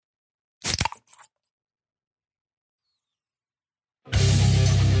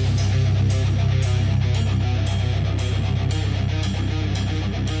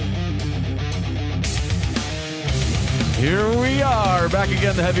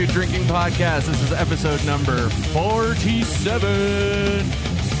again, the Heavy Drinking Podcast. This is episode number 47.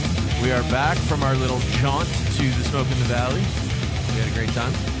 We are back from our little jaunt to the Smoke in the Valley. We had a great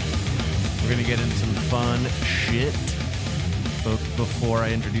time. We're going to get into some fun shit. But before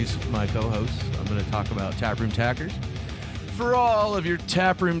I introduce my co-hosts, I'm going to talk about Taproom Tackers. For all of your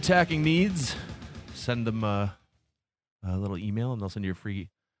taproom tacking needs, send them a little email and they'll send you a free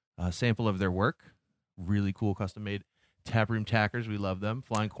sample of their work. Really cool custom-made taproom tackers. We love them.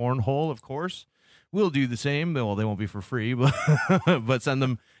 Flying Cornhole, of course. We'll do the same. Well, they won't be for free, but but send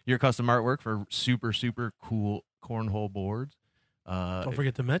them your custom artwork for super, super cool cornhole boards. Don't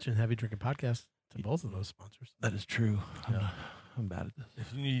forget to mention Heavy Drinking Podcast to both of those sponsors. That is true. I'm bad at this.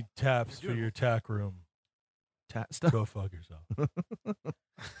 If you need taps for your tack room, Stuff. go fuck yourself.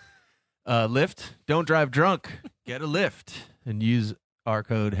 Lift. Don't drive drunk. Get a lift and use our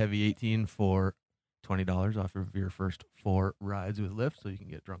code Heavy18 for $20 off of your first 4 rides with Lyft, so you can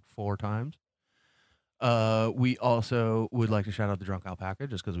get drunk 4 times. We also would like to shout out the Drunk Alpaca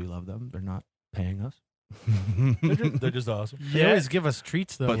just because we love them. They're not paying us. They're just awesome. They always give us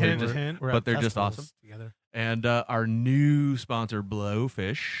treats, though. But they're we're just at awesome. festivals together. And our new sponsor,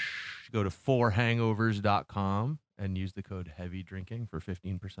 Blowfish. Go to 4hangovers.com and use the code Heavy Drinking for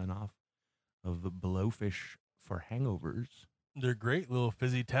 15% off of the Blowfish for hangovers. They're great little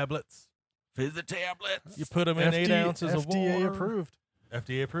fizzy tablets. Fizzy tablets. You put them in 8 ounces of water. FDA approved.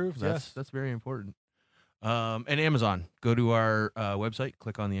 FDA approved, yes. That's very important. And Amazon. Go to our website,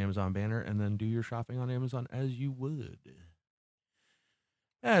 click on the Amazon banner, and then do your shopping on Amazon as you would.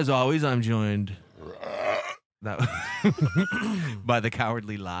 As always, I'm joined by the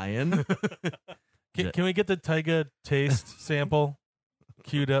Cowardly Lion. Can we get the Taiga taste sample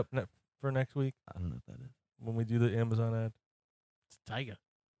queued up for next week I don't know what that is. when we do the Amazon ad? It's Taiga.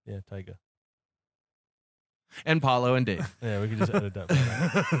 Yeah, Taiga. And Paulo and Dave. Yeah, we can just edit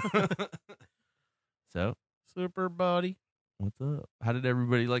that. So, Super buddy. what's up? How did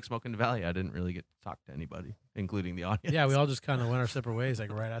everybody like Smoking the Valley? I didn't really get to talk to anybody, including the audience. Yeah, we all just kind of went our separate ways,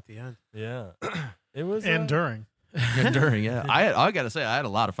 like right at the end. Yeah. It was And during. And during, yeah. I got to say, I had a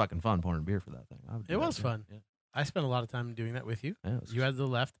lot of fucking fun pouring beer for that thing. I would do It that was again. fun. Yeah. I spent a lot of time doing that with you. Yeah, it was You had the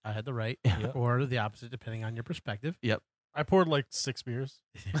left, I had the right, Yeah. or the opposite, depending on your perspective. I poured like 6 beers.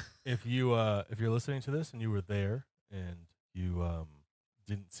 if you're listening to this and you were there and you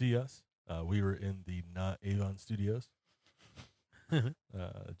didn't see us, we were in the Not Avon Studios,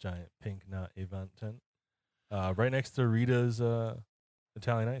 giant pink Not Avon tent, right next to Rita's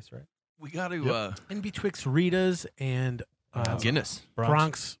Italian Ice, right? We got to In betwixt Rita's and Guinness.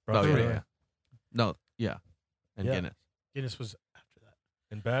 Bronx. Oh, yeah, Brewing. yeah. No, yeah. And Yeah. Guinness. Guinness was after that.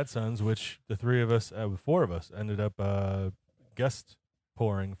 And Bad Sons, which the 4 of us ended up guest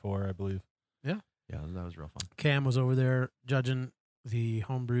pouring for, I believe. Yeah, that was real fun. Cam was over there judging the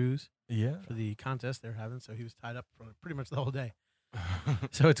home brews Yeah. for the contest they're having, so he was tied up for pretty much the whole day.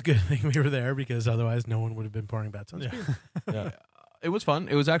 So it's a good thing we were there because otherwise no one would have been pouring Bad Sons beer. Yeah. It was fun.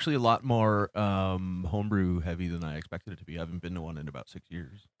 It was actually a lot more homebrew heavy than I expected it to be. I haven't been to one in about 6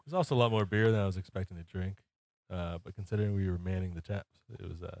 years. There's also a lot more beer than I was expecting to drink. But considering we were manning the taps, it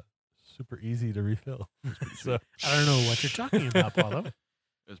was super easy to refill. So I don't know what you're talking about, Paulo. It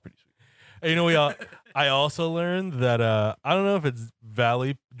was pretty sweet. you know, I also learned that I don't know if it's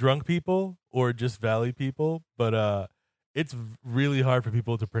Valley drunk people or just Valley people, but it's really hard for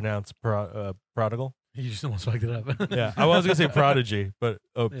people to pronounce prodigal. You just almost fucked it up. Yeah, I was gonna say prodigy, but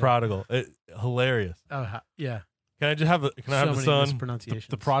Yeah. prodigal. Hilarious. Oh, yeah. Can I just have the? Can I have So the many son? mispronunciations.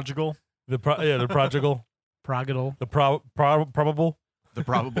 The prodigal. The prodigal. Progadal. The probable. The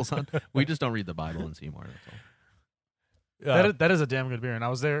probable son. We just don't read the Bible in Seymour. That's all. That is a damn good beer, and I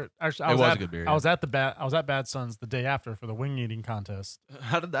was there. Actually, It was a good beer, I was at Bad Sons the day after for the wing eating contest,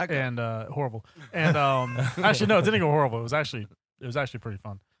 How did that go? and horrible. And actually, no, it didn't go horrible. It was actually pretty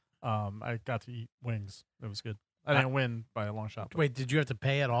fun. I got to eat wings. It was good. I didn't win by a long shot. but- Wait, did you have to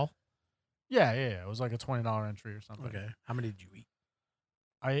pay at all? Yeah. It was like a $20 entry or something. Okay. How many did you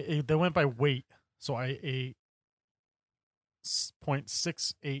eat? They went by weight, so I ate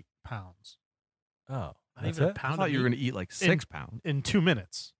 0.68 pounds Oh, Not that's even a it? I pound thought of you were meat? going to eat like 6 pounds. in 2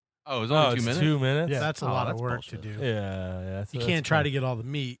 minutes. Oh, it was Oh, only 2 it's minutes? 2 minutes. Yeah. That's a Oh, lot that's of work bullshit. to do. Yeah. You can't try to get all the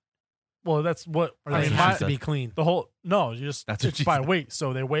meat. Well, that's what Or I does mean. it my- have to be clean? The whole no, you just That's what it's she by said. weight.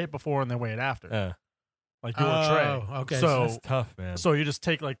 So they weigh it before and they weigh it after, Yeah, like your tray. Okay. So that's tough, man. so you just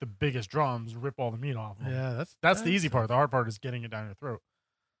take like the biggest drums, rip all the meat off. them. yeah, That's the easy part. The hard part is getting it down your throat.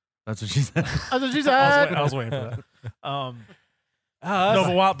 That's what she said. That's what she I said. was waiting for that.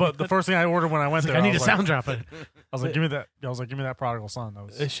 But the first thing I ordered when I went It's there, like, I need a was sound drop. I was like, give me that. I was like, give me that prodigal son. That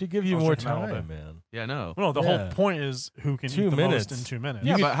was. It should give you I was more drinking that all time, day. man. Yeah, no. No, the Yeah. whole point is who can 2 eat the minutes. most in 2 minutes.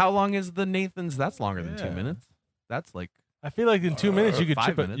 Yeah, but how long is the Nathan's? That's longer than 2 Yeah. minutes. That's like I feel like in 2 minutes you could 5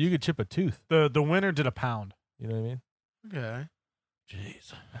 chip minutes. you could chip a tooth. The winner did a pound. You know what I mean? Okay.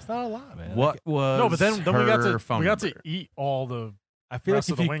 jeez. That's not a lot, man. What was No, but then we got her to phone we got to number? eat all the I feel rest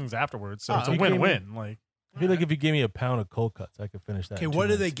like of if the you, wings afterwards. So Oh, it's a you gave me- win-win. Like I feel like if you gave me a pound of cold cuts, I could finish that. Okay, in 2 what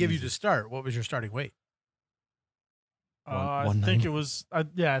did they minutes give you easy. to start? What was your starting weight? I 190. think it was. I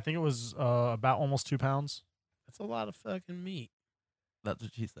think it was about almost 2 pounds. That's a lot of fucking meat. That's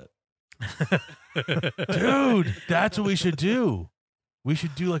what she said. Dude, that's what we should do. We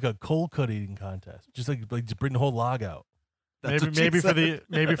should do like a cold cut eating contest. Just just bring the whole log out. That's what she maybe for said.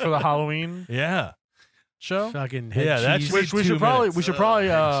 the Halloween Yeah. show. Fucking head Yeah, that's cheese. Wait, We 2 should probably minutes. we should probably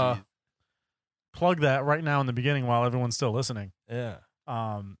Jeez. plug that right now in the beginning while everyone's still listening. Yeah.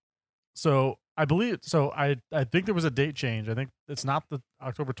 So I believe I think there was a date change. I think it's not the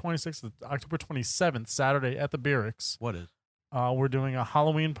October 26th, it's October 27th, Saturday at the Barracks. What is? We're doing a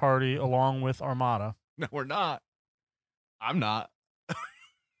Halloween party along with Armada. No, we're not. I'm not.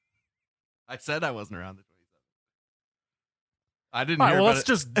 I said I wasn't around the 27th. I didn't All right, hear well, about let's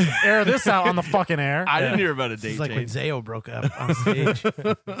it. just air this out on the fucking air. I didn't hear about a This date is like when change. Zayo broke up on stage.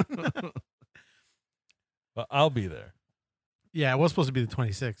 But I'll be there. Yeah, it was supposed to be the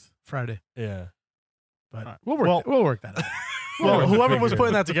 26th, Friday. Yeah. But All right. we'll work that out. Well, We'll whoever was figure it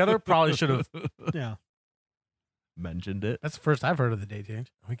putting out. that together probably should have. Yeah. Mentioned it. That's the first I've heard of the date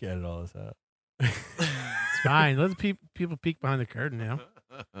change. We can edit all this out. It's fine. Let the people peek behind the curtain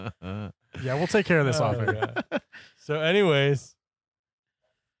now. Yeah, we'll take care of this Oh, off my air. God. So, anyways,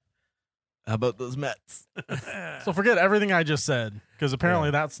 How about those Mets? So forget everything I just said because apparently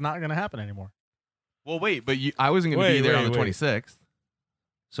Yeah. that's not going to happen anymore. Well, wait, but I wasn't going to be Wait, there wait, on the wait. 26th.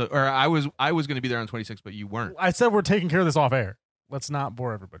 So, or I was going to be there on the 26th, but you weren't. I said we're taking care of this off air. Let's not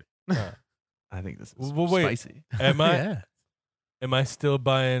bore everybody. I think this is Well, wait. spicy. am I Yeah. am I still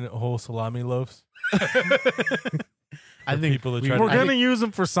buying whole salami loaves? I think people to we- try We're to- I going to think- use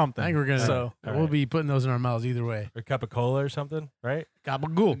them for something. I think we're gonna. So All we'll right. be putting those in our mouths either way. Or Capicola or something, right?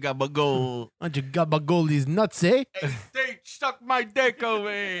 Gabagool. Gabagool. Aren't you gabagool these nuts, eh? Hey, they stuck my dick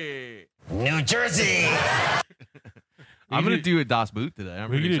away. New Jersey. I'm We going to could- do a Das Boot today. I'm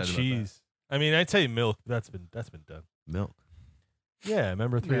we pretty could do excited about that. cheese. I mean, I'd say milk. That's been done. Milk. Yeah,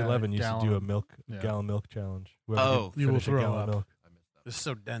 remember 311 used to do a gallon. Yeah. gallon milk challenge. Whoever Oh. could You will finish a throw gallon up. milk. I missed that. This is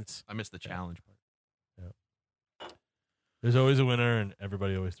so dense. I missed the challenge part. There's always a winner, and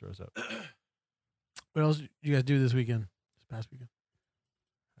everybody always throws up. What else you guys do this weekend? This past weekend?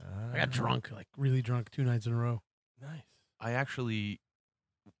 I got drunk, like really drunk, 2 nights in a row. Nice. I actually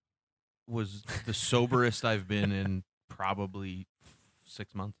was the soberest I've been in probably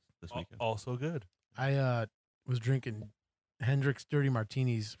 6 months this weekend. Also good. I was drinking Hendrick's Dirty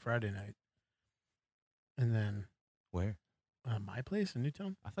Martinis Friday night, and then Where? my place in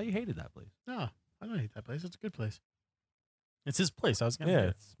Newtown. I thought you hated that place. No, I don't hate that place. It's a good place. it's his place. I was going to Yeah,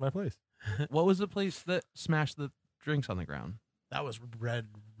 it's my place. What was the place that smashed the drinks on the ground? That was Red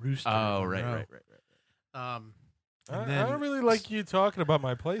Rooster. Oh, in right. Monroe. And I then don't really like you talking about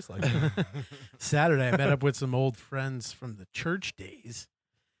my place like that. Saturday, I met up with some old friends from the church days,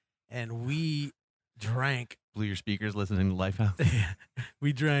 and we drank. Blew your speakers listening to Lifehouse.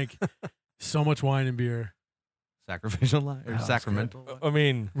 We drank so much wine and beer. Sacrificial line or Oh, that's sacramental. I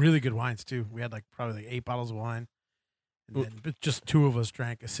mean, Really good wines too. We had like probably like 8 bottles of wine, and then but just 2 of us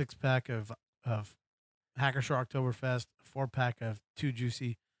drank a 6-pack of Hackershaw Oktoberfest, a 4-pack of Too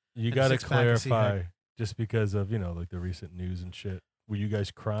Juicy. you And got to 6-pack of Sea clarify Hack. just because of, like the recent news and shit. Were you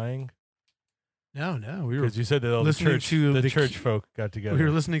guys crying? No, we were Because you said that all the listening church, to the the church Cu- folk got together. we were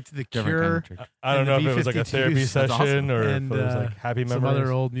listening to the Different Cure, kind of church. I don't know and if the it was like a B-52s. therapy That's session awesome. or And, if it was like happy some memories.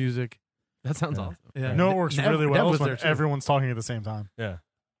 other old music. That sounds Yeah. awesome. Yeah, You know what works Nev- really Nev well was is when there, too. everyone's talking at the same time. Yeah.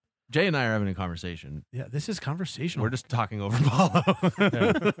 Jay and I are having a conversation. Yeah, this is conversational. We're just talking over Paulo.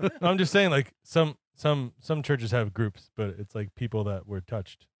 Yeah. I'm just saying, like some churches have groups, but it's like people that were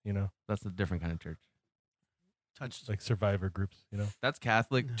touched, That's a different kind of church. touched. like survivor groups, That's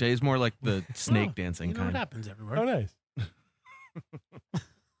Catholic. Jay's more like the snake Well, dancing You know what kind. happens everywhere. Oh, nice.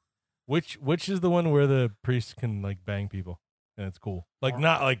 Which is the one where the priest can like bang people and it's cool, like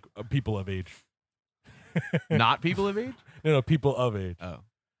not like people of age. Not people of age? No, people of age. Oh.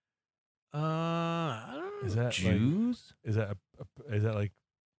 I don't know. Is that like, Jews? is that like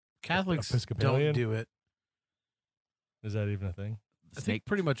Catholics Episcopalian? don't do it. is that even a thing? I think Snake,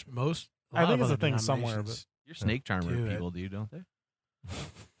 pretty much most. I think lot of it's a other thing somewhere, denominations your snake charmer do it. people do, don't they?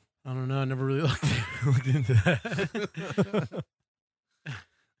 I don't know. I never really looked into that.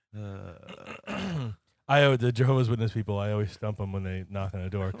 The Jehovah's Witness people, I always stump them when they knock on the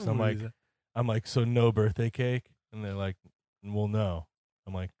door because I'm like, so no birthday cake, and they're like, well, no.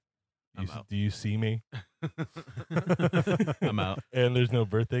 I'm like, do you see me? I'm out. And there's no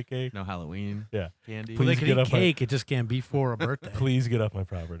birthday cake. No Halloween. Yeah. Candy. Well, they Please can get eat off my- cake. It just can't be for a birthday. Please get off my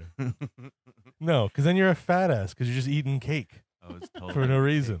property. No, because then you're a fat ass because you're just eating cake Oh, it's totally for no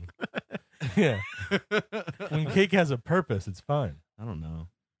reason. Yeah. When cake has a purpose, it's fine. I don't know.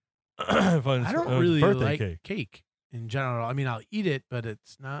 I I don't really like cake in general. I mean, I'll eat it, but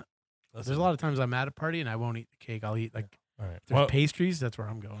it's not. There's a lot of times I'm at a party and I won't eat the cake. I'll eat like All right. if there's pastries. That's where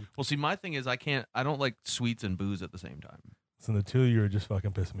I'm going. Well, see, my thing is I don't like sweets and booze at the same time. So the two of you are just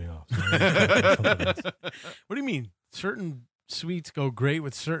fucking pissing me off. So What do you mean? Certain sweets go great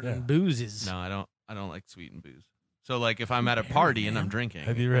with certain boozes. No, I don't like sweet and booze. So like if I'm at a party and I'm drinking,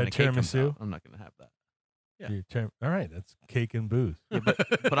 Have you ever and had a cake comes tiramisu? out, I'm not going to have that. All right, that's cake and booze.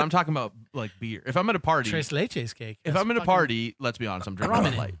 But I'm talking about like beer. If I'm at a party, Tres leches cake. if That's I'm at a fucking- party, let's be honest, I'm drinking Rum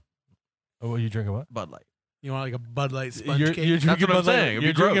in Bud it. Light. Oh, well, you drinking what? Bud Light. You want like a Bud Light sponge You're cake? drinking what I'm Bud Light. saying. It'd be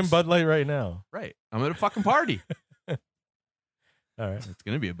You're drinking gross. Bud Light right now. Right. I'm at a fucking party. All right. It's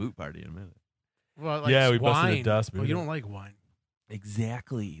going to be a boot party in a minute. Well, like Yeah, we busted wine. a dust. Well, you don't like wine.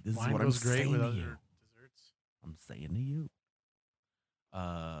 Exactly. This Wine is what goes I'm great saying with to other you. desserts. I'm saying to you.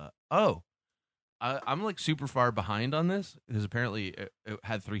 I'm like super far behind on this because apparently it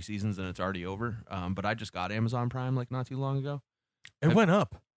had 3 seasons and it's already over. But I just got Amazon Prime like not too long ago. It went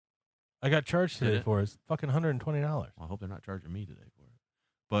up. I got charged Did today it? for it. It's fucking $120. Well, I hope they're not charging me today for it.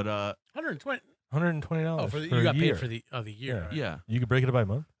 But 120. $120 Oh, for you got a year. paid for the year. Yeah. right? yeah, You could break it up by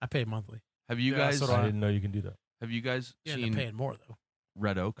month. I paid monthly. have you Yeah, guys so do I didn't know you can do that. have you guys You end seen up paying more though.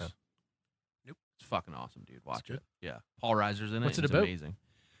 Red Oaks? Yeah. Nope. It's fucking awesome, dude. Watch good? it. Yeah, Paul Reiser's in it. What's it It's about? amazing.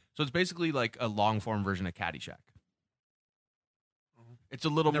 So it's basically like a long form version of Caddyshack. It's a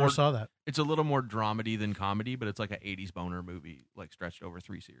little Never more. saw that. It's a little more dramedy than comedy, but it's like an '80s boner movie, like stretched over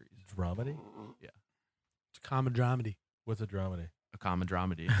 3 series. Dramedy? It's a common dramedy. What's a dramedy? A common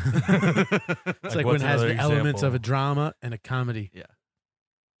dramedy. It's like when what's it has another the elements example? of a drama and a comedy. Yeah.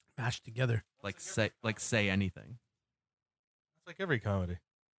 Mashed together. like say anything. It's like every comedy.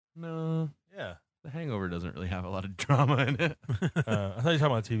 No, Yeah. The Hangover doesn't really have a lot of drama in it. I thought you were talking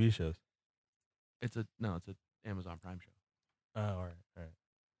about TV shows. It's a Amazon Prime show. Oh, all right.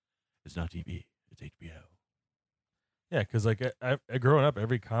 It's not TV. It's HBO. Yeah, because like growing up,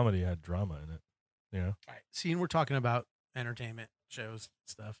 every comedy had drama in it. You know. All right. Seeing we're talking about entertainment shows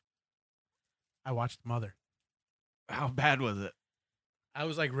stuff. I watched Mother. How bad was it? I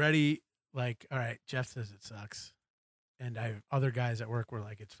was like ready, like, all right, Jeff says it sucks. And other guys at work were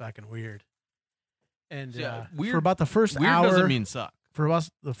like, it's fucking weird. And Yeah, weird- for about the first Weird hour, doesn't mean suck. for us,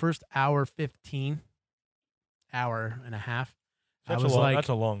 the first hour 15, hour and a half, That's I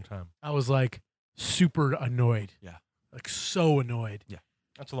a long time. was like super annoyed. Yeah. Like so annoyed.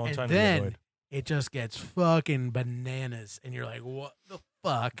 That's a long And time then to be annoyed. it just gets fucking bananas. And you're like, what the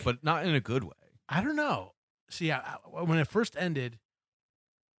fuck? But not in a good way. I don't know. See, when it first ended,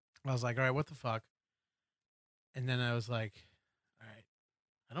 I was like, all right, what the fuck? And then I was like, all right,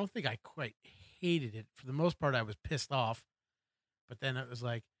 I don't think I quite hated it. For the most part, I was pissed off. But then it was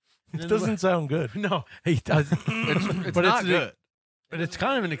like, It doesn't sound good. No, he does. It's But not good. But it's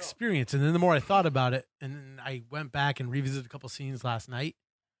kind of an experience. And then the more I thought about it, and then I went back and revisited a couple scenes last night,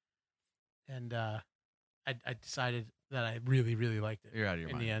 and I decided that I really, really liked it. You're out of your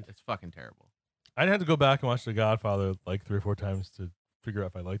in mind. the end. It's fucking terrible. I'd have to go back and watch The Godfather like 3 or 4 times to figure out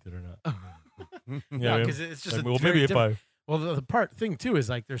if I liked it or not. Yeah, because it's just Like, a well, very maybe if different- I Well, the thing too is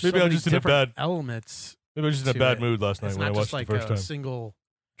like there's Maybe so I was many just in a different bad- elements. maybe I was just in a to bad it. mood last night It's when I not watched just like the first a time. single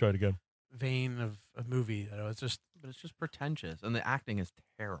Try it again. vein of a movie. That it's just. But it's just pretentious, and the acting is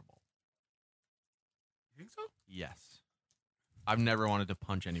terrible. You think so? Yes. I've never wanted to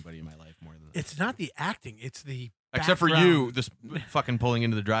punch anybody in my life more than that. It's not the acting. It's the Except for background. you, this fucking pulling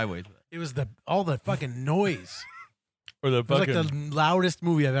into the driveway. It was all the fucking noise. Or the It was like fucking the loudest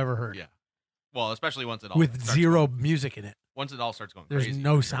movie I've ever heard. Yeah. Well, especially once it all With starts zero going- music in it. once it all starts going There's crazy.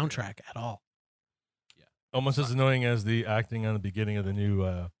 no soundtrack at all. almost as annoying as the acting on the beginning of the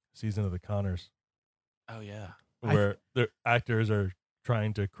new season of The Connors, Oh yeah. where the actors are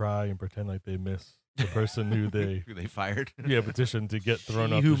trying to cry and pretend like they miss the person who they Who they fired? petitioned to get thrown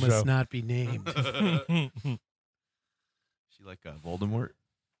She off who the must show. not be named. She like Voldemort.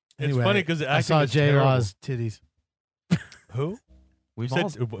 It's Anyway, funny because I saw J Law's titties. Who? We've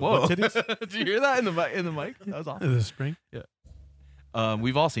said- all. what Whoa! titties? Did you hear that in the mic? That was awesome. The spring.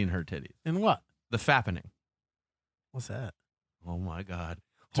 We've all seen her titties. And what? The fappening. What's that? Oh my god.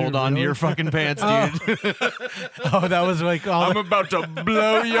 Hold on to really? your fucking pants, Oh. dude. Oh, that was like all I'm about to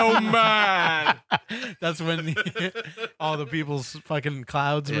blow your mind. that's when all the people's fucking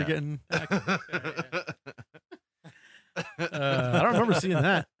clouds were Yeah. getting. I don't remember seeing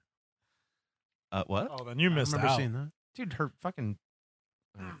that. What? Oh, then you I missed remember out. seeing that. Dude, her fucking.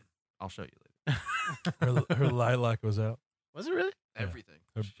 I'll show you Her lilac was out. Was it really? Yeah. everything.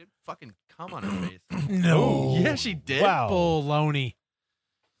 Her- She didn't fucking come on her face. No. Yeah, she did. Wow. Bologna.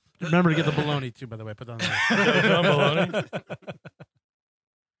 Remember to get the bologna too, by the way. Put that on there. John bologna?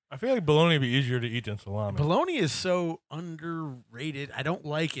 I feel like bologna would be easier to eat than salami. Bologna is so underrated. I don't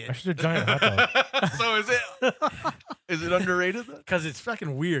like I it should do a giant hot dog. So is it underrated then? because it's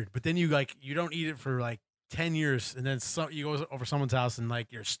fucking weird. But then you don't eat it for like 10 years, and then you go over someone's house and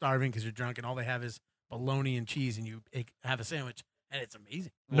like you're starving because you're drunk, and all they have is bologna and cheese, and you have a sandwich, and it's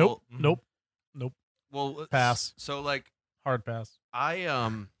amazing. Nope. Well, Nope. Well, Pass. So like Hard pass. I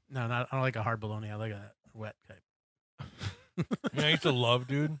No, I don't like a hard bologna. I like a wet type. I used to love,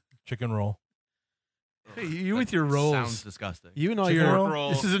 dude, chicken roll. Hey, you with that your rolls. sounds disgusting. You and all Chicken your roll?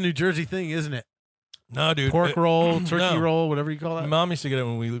 This is a New Jersey thing, isn't it? No, dude. Pork roll, turkey no. roll, whatever you call My that. mom used to get it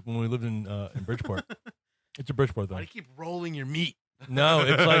when we lived in Bridgeport. It's a Bridgeport Why do thing. you keep rolling your meat? No,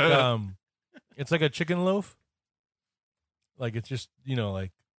 it's like a chicken loaf. Like it's just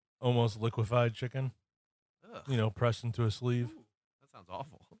like almost liquefied chicken. Ugh. Pressed into a sleeve, Ooh, that sounds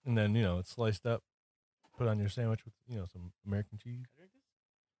awful. and then it's sliced up, put on your sandwich with some American cheese.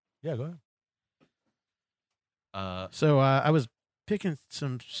 Yeah, go ahead. So I was picking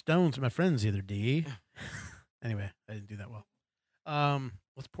some stones with my friends the other day. Anyway, I didn't do that well.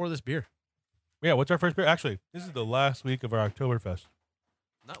 Let's pour this beer. Yeah, what's our first beer? Actually, this is the last week of our Oktoberfest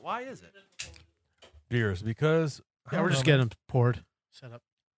Why is it? beers because I Yeah, don't we're just know, man. getting them poured, set up.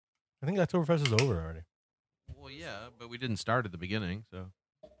 I think Oktoberfest is over already. Well, yeah, but we didn't start at the beginning, so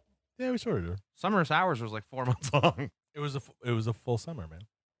Yeah, we sort of did. Summer Sours was like 4 months long. It was a full summer, man.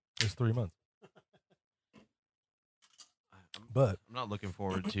 It was 3 months. But I'm not looking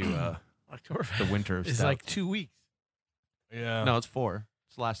forward to Oktoberfest the winter of is stouts. like 2 weeks. yeah, No, it's 4.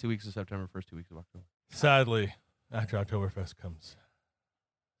 It's the last 2 weeks of September, first 2 weeks of October. sadly, after Oktoberfest comes.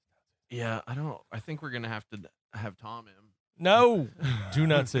 Yeah, I think we're gonna have to have Tom in. No, do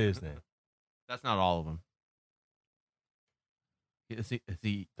not say his name. That's not all of them. Is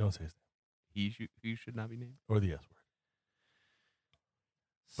he Don't say his name he should not be named? or the S word.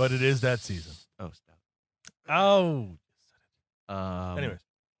 But it is that season. Oh, stout. Oh. Anyways, Anyways,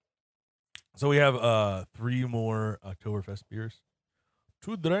 so we have 3 more Oktoberfest beers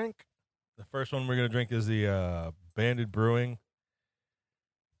to drink. The first one we're gonna drink is the Banded Brewing.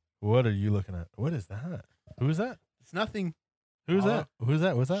 What are you looking at? What is that? Who is that? It's nothing. Who's that? Who's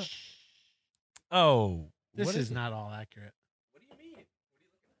that? What's that? Oh, This what is it? not all accurate. what do you mean? What are you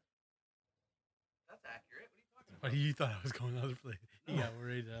looking at? That's accurate. What are you talking about? What you thought I was going other place? You got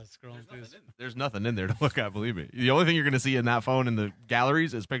worried scrolling through. There's nothing in there to look at, believe me. The only thing you're going to see in that phone in the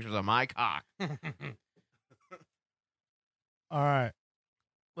galleries is pictures of my cock. All right.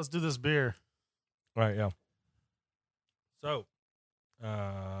 Let's do this beer. Right, yeah. So,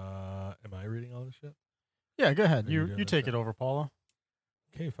 am I reading all this shit? Yeah, go ahead. Are you You doing you this take stuff? it over, Paula.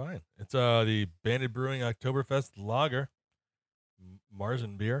 Okay, fine. It's the Banded Brewing Oktoberfest Lager,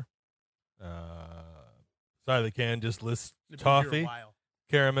 Marzen beer. Side of the can just lists It's been here a toffee, while.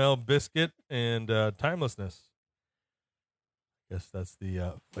 caramel, biscuit, and timelessness. Guess that's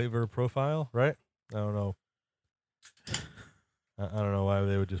the flavor profile, right? I don't know. I don't know why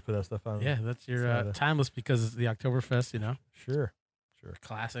they would just put that stuff on. Yeah, that's your Side of- timeless because it's the Oktoberfest, Sure.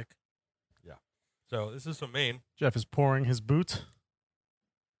 classic. So this is from Maine. Jeff is pouring his boot.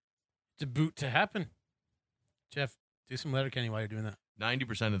 To boot to happen. Jeff, do some Letterkenny while you're doing that.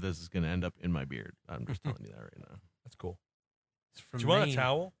 90% of this is going to end up in my beard. I'm just telling you that right now. That's cool. It's from Do you want Maine. a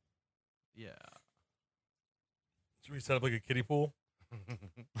towel? Yeah. Should we set up like a kiddie pool?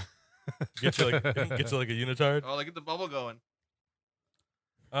 Get you like a unitard? Oh, look at the bubble going.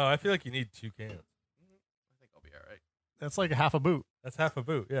 Oh, I feel like you need 2 cans. I think I'll be all right. That's like a half a boot. That's half a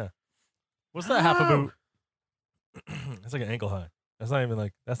boot, yeah. What's that half a boot? That's like an ankle high. That's not even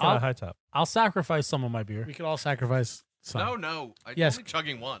like that's not a high top. I'll sacrifice some of my beer. We could all sacrifice some. No. I'm Yes. only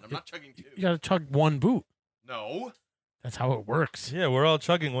chugging one. I'm not chugging 2. You got to chug one boot. No. That's how it works. Yeah, we're all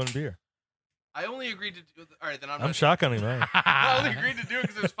chugging one beer. I only agreed to do all right, then I'm I'm not. shotgunning mine. I only agreed to do it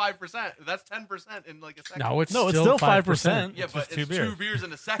because it was 5%. That's 10% in like a second. No, it's No, it's still still 5%. yeah, it's but just 2 it's beers. 2 beers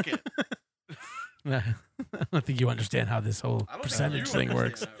in a second. I don't think you understand how this whole I don't percentage think thing you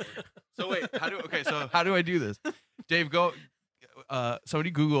works. understand how it works. So wait, so how do I do this? Dave, go.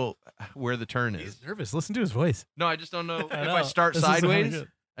 Somebody Google where the turn is. He's nervous. Listen to his voice. No, I just don't know I if know. I start This isn't how we sideways. do it.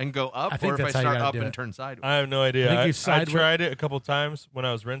 and go up, I think or if I that's how you start gotta up do and it. turn sideways? I have no idea. I think you I sideways- tried it a couple times when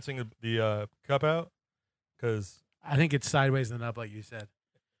I was rinsing the cup out because I think it's sideways and up, like you said.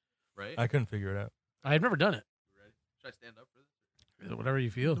 Right? I couldn't figure it out. I've never done it. Ready? Should I stand up for this? Whatever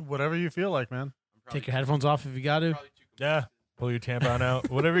you feel. Whatever you feel like, man. I'm Take your headphones off if you got to. probably too Yeah, pull your tampon out.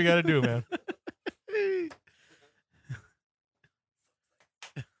 Whatever you got to do, man.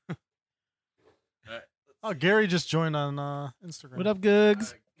 Oh, Gary just joined on Instagram. What up,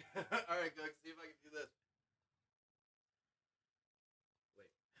 Googs? All right, Doug, see if I can do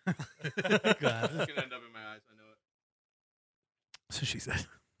this. God. It's gonna end up in my eyes. I know it. So she said.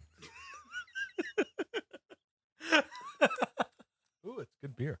 Ooh, it's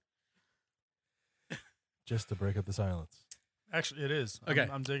good beer. Just to break up the silence. Actually, it is. Okay.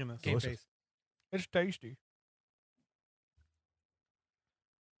 I'm digging this. Game Delicious. face. It's tasty.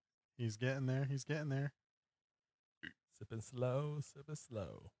 He's getting there. He's getting there. Sipping slow, sipping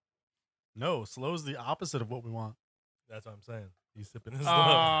slow. No, slow's the opposite of what we want. That's what I'm saying. He's sipping his slow.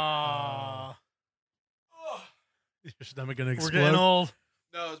 Ah, Is your stomach going to we're explode? getting old.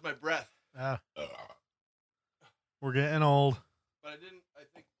 No, it's my breath. We're getting old. But I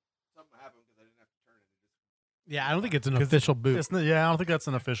think something happened because I didn't have to turn it. Yeah, I don't think it's an 'Cause official boot. It's not, yeah, I don't think that's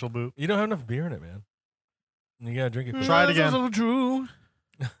an official boot. You don't have enough beer in it, man. You gotta drink it quick. Try it again. So true.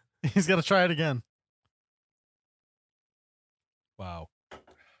 He's got to try it again. Wow.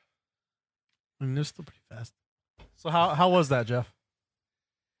 I mean, they're still pretty fast. So how was that, Jeff?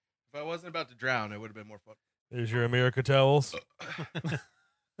 If I wasn't about to drown, it would have been more fun. There's your America towels. Don't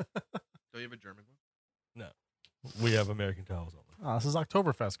you have a German one? We have American towels only. Oh, this is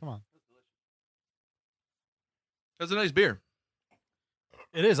Oktoberfest. Come on. That's a nice beer.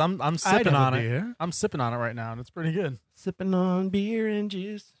 It is. I'm I'd sipping have on a it. beer. I'm sipping on it right now, and it's pretty good. Sipping on beer and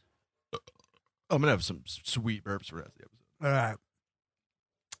juice. I'm gonna have some sweet burps for the rest of the episode. All right.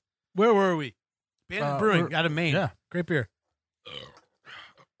 Where were we? Bandit Brewing we're- out of Maine. Yeah. Great beer.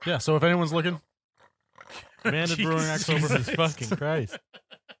 Yeah. So if anyone's looking, Bandit Brewing Jesus. Jesus Oktoberfest. fucking Christ.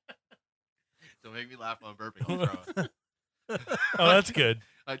 Don't make me laugh while I'm burping. I'll throw it. Oh, that's good.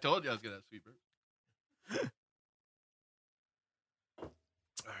 I told you I was gonna have sweet burps. All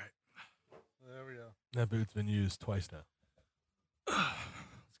right, There we go. That boot's been used twice now.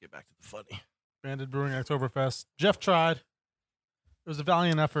 let's get back to the funny. Bandit Brewing Oktoberfest. Jeff tried. It was a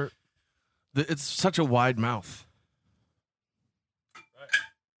valiant effort. It's such a wide mouth.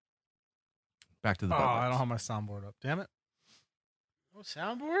 Back to the. Oh, Bud I Lights. don't have my soundboard up. Damn it. No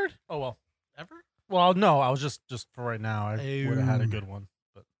soundboard? Oh well. Ever? Well, no, I was just for right now. I would have had a good one.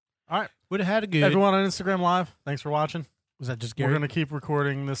 But all right, Would have had a good. everyone on Instagram Live, thanks for watching. Was that just We're Gary? gonna keep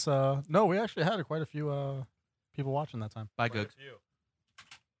recording this. No, we actually had quite a few people watching that time. Bye, Gook.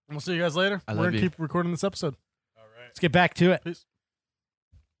 And we'll see you guys later. I We're love gonna you. keep recording this episode. All right. Let's get back to it. Peace.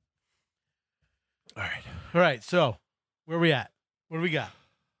 All right. All right. So, where are we at? What do we got?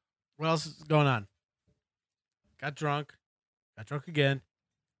 What else is going on? Got drunk. Got drunk again.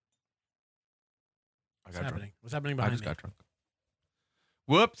 What's happening? What's happening I behind just me? got drunk.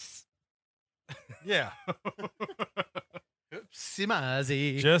 Whoops. Yeah. Oopsie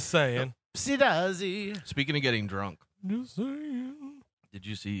mazzy. Just saying. Oopsie daisy. Speaking of getting drunk, Just saying. did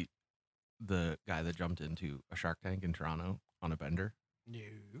you see the guy that jumped into a Shark Tank in Toronto on a bender? No.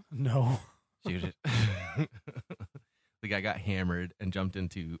 No. So you just- the guy got hammered and jumped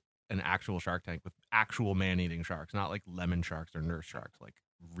into an actual Shark Tank with actual man-eating sharks, not like lemon sharks or nurse sharks, like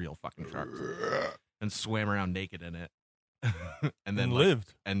real fucking sharks, and swam around naked in it, and then And like,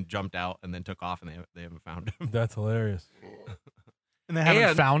 lived. and jumped out and then took off, and they haven't found him. That's hilarious. And they haven't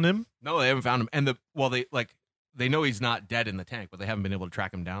And- found him. No, they haven't found him. And they know he's not dead in the tank, but they haven't been able to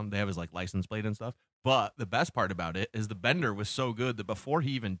track him down. They have his like license plate and stuff. But the best part about it is the bender was so good that before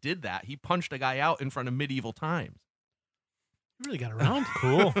he even did that, he punched a guy out in front of medieval times. You really got around.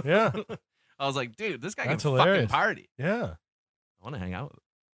 Cool. Yeah. I was like, dude, this guy That's can fucking hilarious. party. Yeah. I want to hang out with him.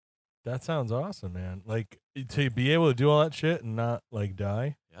 That sounds awesome, man. Like to be able to do all that shit and not like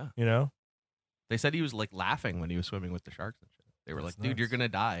die. Yeah. You know? They said he was like laughing when he was swimming with the sharks and shit. They were That's like, dude, you're nuts. gonna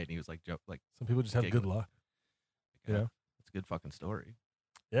die, and he was like, like, Some people just have good Giggling. luck. You know? it's a good fucking story.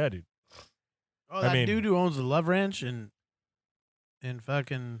 Yeah, dude. Oh, I that mean- dude who owns the Love Ranch in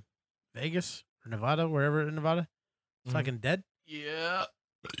fucking Vegas or Nevada, wherever in Nevada, Mhm. fucking dead. Yeah.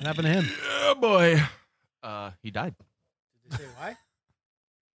 What happened to him? Yeah, boy. He died. Did they say why?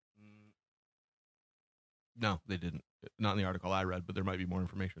 No, they didn't. Not in the article I read, but there might be more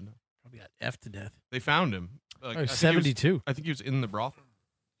information. Now. Probably got F to death. They found him. Like, Oh, I think he was- 72. I think he was in the brothel.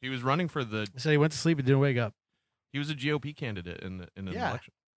 He was running for the. They said he went to sleep and didn't wake up. He was a GOP candidate in an Yeah.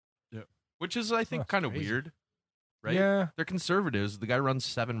 election. Yeah, which is I think Huh, kind of crazy. weird. right? Yeah. They're conservatives. The guy runs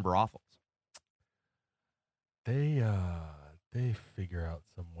 7 brothels. They figure out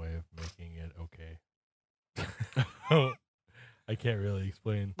some way of making it okay. I can't really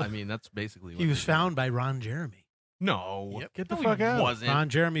explain. I mean, that's basically what He was they do. found by Ron Jeremy. No. Yep. Get the No, fuck he out. wasn't. Ron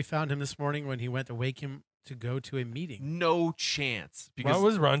Jeremy found him this morning when he went to wake him to go to a meeting. No chance. Why Because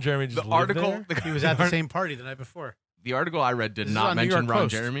was Ron Jeremy just the live article there? He was at the same party the night before. the article I read did This is not on New mention York Ron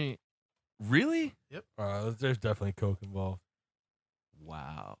Post. Jeremy. Really? There's definitely coke involved.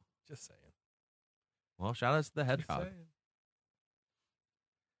 Wow. Just saying. Well, shout out to the Just hedgehog. saying.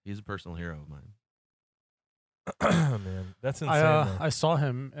 He's a personal hero of mine. Man, that's insane. though. I saw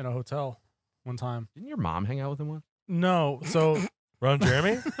him in a hotel one time. Didn't your mom hang out with him once? No, so Ron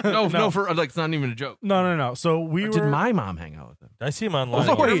Jeremy? No, for like it's not even a joke. no. So we Or were. did my mom hang out with him? I see him online.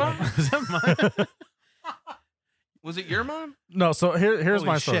 Oh, wait. all the time. Was that mine? Was it your mom? No, so here's Holy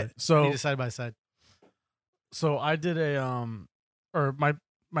my shit. story. We need So to side by side. so I did or my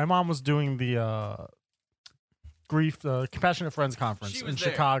mom was doing the Compassionate Friends Conference She in was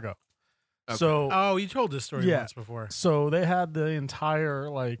there. Chicago. Okay. So Oh, you told this story Yeah. once before. so they had the entire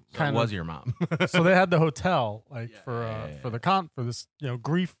So it kind was of your mom. so they had the hotel Yeah. for this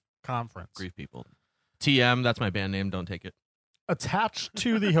grief conference. Grief people. TM, that's my band name. Don't take it. Attached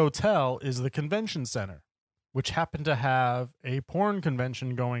to the hotel is the convention center, which happened to have a porn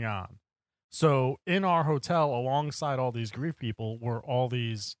convention going on. So in our hotel, alongside all these grief people, were all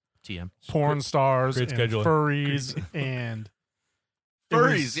these TM. porn stars great and scheduling. furries and it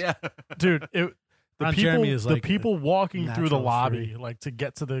Furries, was- yeah. dude. The Ron people, Jeremy is the like people walking through the natural lobby, furry. like to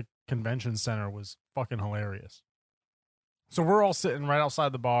get to the convention center, was fucking hilarious. So we're all sitting right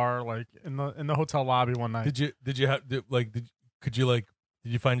outside the bar, like in the hotel lobby one night. Did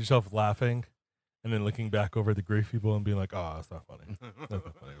you find yourself laughing and then looking back over the grief people and being like, oh, that's not funny. That's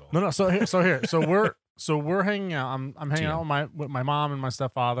not funny at all. No. So we're hanging out. I'm hanging TM. out with my mom and my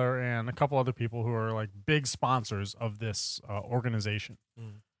stepfather and a couple other people who are like big sponsors of this organization.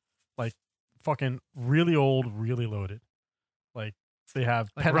 Mm. Like fucking really old, really loaded. Like they have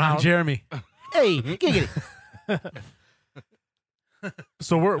Like Ron penthouse. Jeremy. Hey, giggity.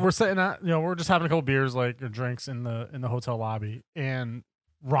 So we're sitting at we're just having a couple beers or drinks in the hotel lobby, and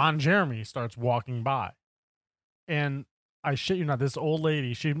Ron Jeremy starts walking by, and I shit you not, this old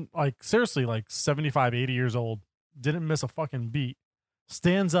lady, she seriously 75, 80 years old, didn't miss a fucking beat,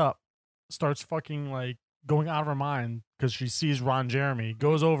 stands up, starts fucking going out of her mind because she sees Ron Jeremy,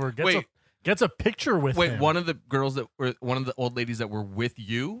 goes over, gets a picture with Wait, him. one of the girls that were one of the old ladies that were with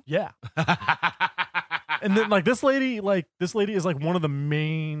you? Yeah. And then this lady is one of the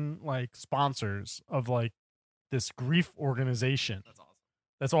main sponsors of this grief organization. That's awesome.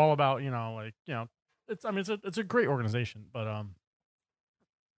 That's all about it's a great organization, but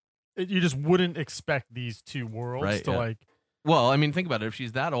you just wouldn't expect these two worlds Right, to yeah. Well, I mean, think about it. If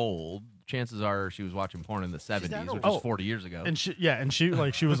she's that old, chances are she was watching porn in the 70s, which old. is 40 years ago. and she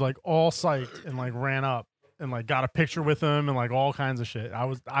was all psyched and ran up and got a picture with him and all kinds of shit. I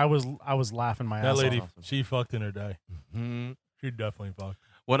was laughing my That ass lady, off. she fucked in her day. Mhm. She definitely fucked.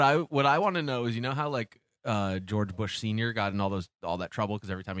 What I want to know is, you know how George Bush Sr. got in all that trouble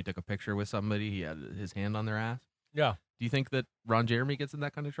because every time he took a picture with somebody, he had his hand on their ass. Yeah. Do you think that Ron Jeremy gets in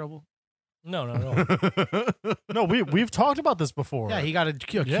that kind of trouble? No, no. No, we've talked about this before. Yeah, he got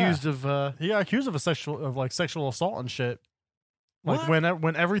accused of. He got accused of sexual assault and shit. What?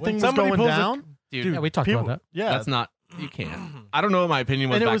 When everything was somebody going pulls a- down. Dude, Yeah, we talked people- about that. Yeah, that's not. You can't. I don't know what my opinion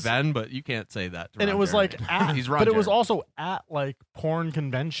was And it back was- then, but you can't say that. To and Ron it was Jeremy. at, He's Ron but it was Jeremy. also at porn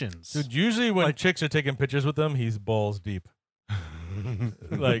conventions. Dude, usually when chicks are taking pictures with them, he's balls deep. Do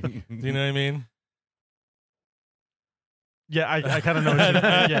you know what I mean? Yeah, I kind of know. What you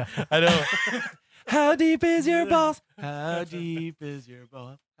mean. Yeah, I know. How deep is your balls? How deep is your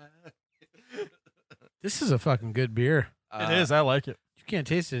balls? This is a fucking good beer. it is. I like it. You can't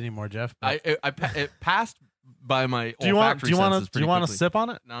taste it anymore, Jeff. but- It passed by my Do you want? olfactory Do you want senses to? Do you pretty want to quickly. sip on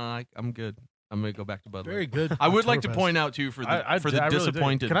it? No, I'm good. I'm gonna go back to Bud Light. very good. I would like to Oktoberfest. point out too for the I really do.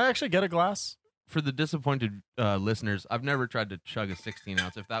 disappointed Can I actually get a glass? listeners, I've never tried to chug a 16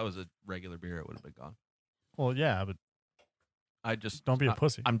 ounce. If that was a regular beer, it would have been gone. Well, yeah, but I just don't be a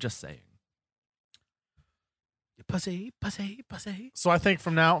pussy. I'm just saying. Pussy, pussy, pussy. So I think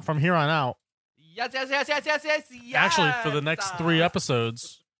from here on out, Yes. actually for the next 3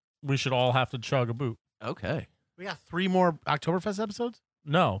 episodes, we should all have to chug a boot. Okay. We got 3 more Oktoberfest episodes.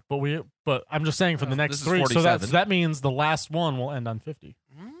 No, but I'm just saying for the next This is 3. So 47. that means the last one will end on 50.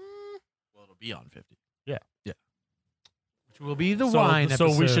 Well, it'll be on 50. Which will be the so, wine so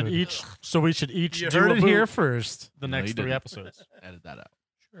episode. we should each You do heard a it boot here first. the No, next you 3 didn't. episodes. Edit that out.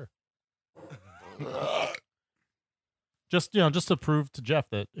 Sure. Just just to prove to Jeff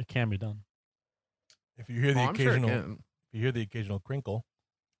that it can be done. If you hear the I'm sure it occasional, can. if you hear the occasional crinkle,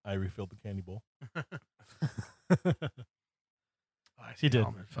 I refilled the candy bowl. I He see did.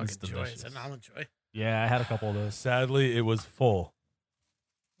 Almond fucking It's joy. It's delicious. an almond joy. Yeah, I had a couple of those. Sadly, it was full.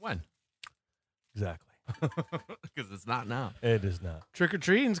 When? Exactly. Because it's not now. It is not. Trick or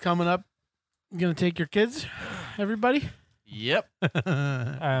treating's coming up. You gonna take your kids, everybody? Yep.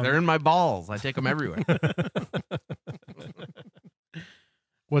 Um, They're in my balls. I take them everywhere.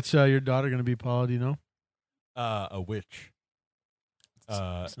 What's your daughter gonna be, Paula? Do you know? A witch.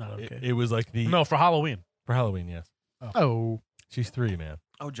 It's not okay. It was like the no, for Halloween. for Halloween. Yes, Oh, she's 3, man.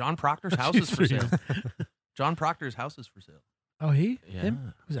 Oh, John Proctor's house is for sale. John Proctor's house is for sale. oh, he? Yeah.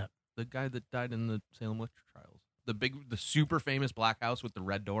 Him? Who's that? The guy that died in the Salem witch trials. The super famous black house with the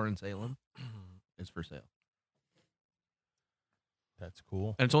red door in Salem is for sale. That's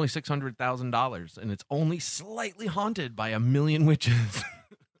cool. And it's only $600,000, and it's only slightly haunted by 1 million witches.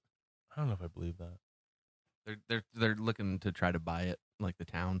 I don't know if I believe that. They're looking to try to buy it, like the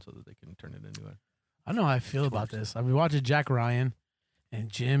town, so that they can turn it into a. I don't know how I feel about this. I've been watching Jack Ryan, and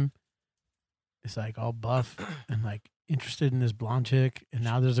Jim is like all buff and like interested in this blonde chick, and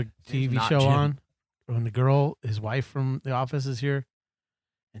now there's a TV not show Jim. on when the girl, his wife from The Office, is here,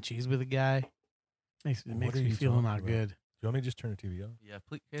 and she's with a guy. Makes What are me you feel talking not about? good. Do you want me to just turn the TV on? Yeah,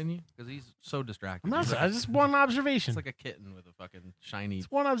 please, can you? Because he's so distracted. I'm not. He's I just one observation. It's like a kitten with a fucking shiny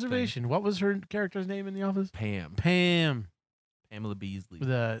It's one observation. What was her character's name in The Office? Pam. Pam, Pamela Beasley. with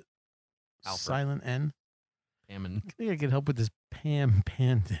a Alfred. silent N. Pam and I think I could help with this Pam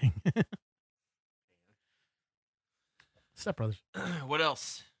Pan thing. Step Brothers. what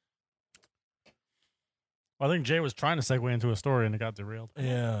else? Well, I think Jay was trying to segue into a story and it got derailed.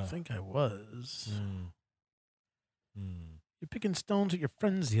 Yeah. I think I was. Mm. You're picking stones with your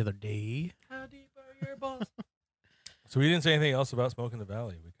friends the other day. How deep are your balls? So we didn't say anything else about Smoke in the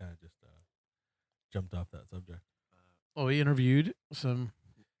Valley. We kind of just jumped off that subject. Oh, we interviewed some.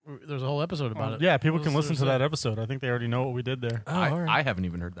 There's a whole episode about it. Yeah, people can What was listen to there that episode. I think they already know what we did there. I haven't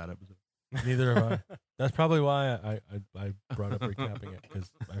even heard that episode. Neither have I. That's probably why I brought up recapping it,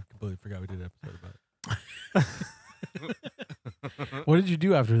 because I completely forgot we did an episode about it. What did you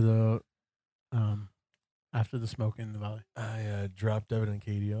do after the smoke in the valley? I dropped Devin and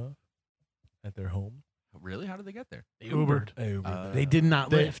Katie off at their home. Really? How did they get there? They Ubered. I Ubered They them. did not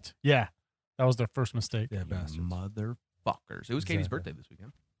They- lift. Yeah, that was their first mistake. Yeah, bastards. Motherfuckers. It was Katie's Exactly. birthday this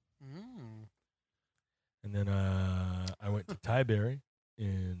weekend. And then I went to Tyberry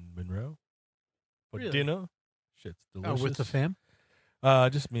in Monroe for Really? dinner. Shit's Oh, delicious. with the fam.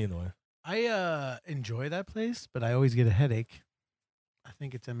 Just me and the wife. I enjoy that place, but I always get a headache. I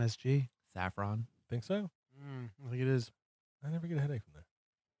think it's MSG. Saffron. Think so? I think it is. I never get a headache from there.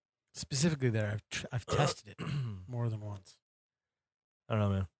 Specifically there, I've tested it more than once. I don't know,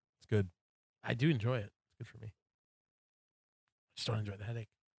 man. It's good. I do enjoy it. It's good for me. Just don't enjoy the headache.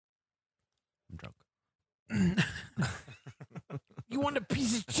 I'm drunk. You want a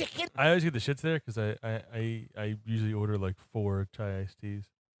piece of chicken? I always get the shits there because I usually order like 4 chai iced teas,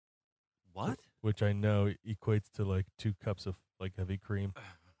 What? which I know equates to like 2 cups of like heavy cream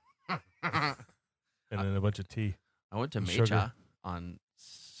I and then a bunch of tea. went to And Mecha sugar. on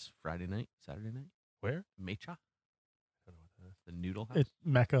Saturday night. Where? Mecha? I don't know what that is. The noodle house? It's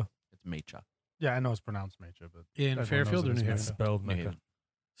Mecca. It's Mecha. Yeah, I know it's pronounced Mecha, but In everyone Fairfield knows or it New is Haven? Mecca. Spelled New Mecca. Haven.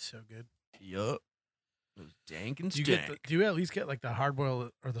 So good. Yup. It was dank and Do you stank. get? Do you at least get like the hard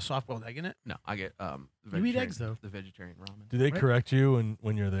boiled or the soft boiled egg in it? No, I get the You eat vegetarian- eggs, though. The vegetarian ramen. Do they Right? correct you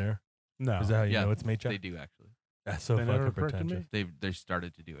when you're there? No. Is that how you Yeah, know it's Mecha? They do actually. That's so They never fucking corrected me? pretentious. They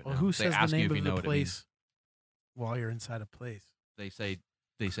started to do it. Well, now. who They says the ask you name if you of know the what it means. place while you're inside a place? They say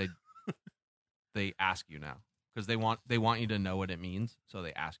they ask you now because they want you to know what it means, so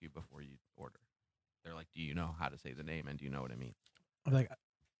they ask you before you order. They're like, "Do you know how to say the name and do you know what it means?" I'm like,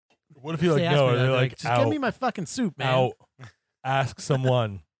 What if you like they ask no? me Or that, they're like just out, give me my fucking soup, man. out. Ask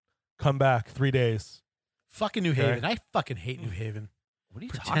someone. Come back 3 days. Fucking New Okay. Haven. I fucking hate New Haven. What are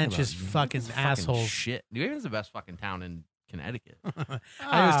you Pretentious talking about? fucking It's assholes. Shit. New Haven's the best fucking town in Connecticut. I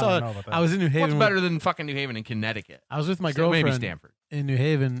was don't know about that. I was in New Haven. What's with- better than fucking New Haven in Connecticut? I was with my Maybe girlfriend Stanford. in New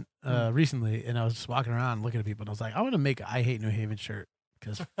Haven recently, and I was just walking around looking at people, and I was like, I want to make a I hate New Haven shirt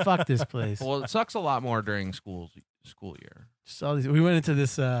because fuck this place. Well, it sucks a lot more during school year. Just all these. We went into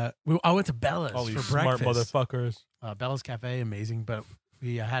this. I went to Bella's All for these smart breakfast. motherfuckers. Bella's Cafe, amazing, but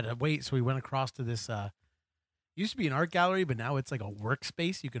we had to wait, so we went across to this. Used to be an art gallery, but now it's like a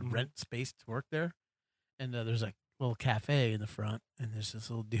workspace. You could rent space to work there, and there's a little cafe in the front, and there's this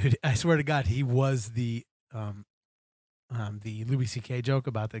little dude. I swear to God, he was the Louis C.K. joke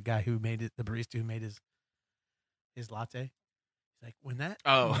about the guy who made it, the barista who made his his latte. He's like, when that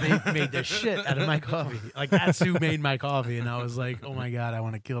Oh. made the shit out of my coffee. Like, that's who made my coffee. And I was like, oh my God, I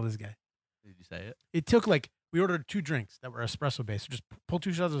want to kill this guy. Did you say it? It took like, we ordered 2 drinks that were espresso based. So just pull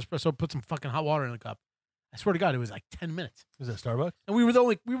 2 shots of espresso, put some fucking hot water in the cup. I swear to God, it was like 10 minutes. Was that Starbucks? And we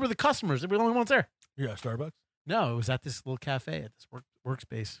were the customers. We were the only ones there. Yeah, Starbucks. No, it was at this little cafe at this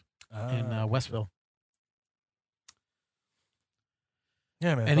workspace in Westville.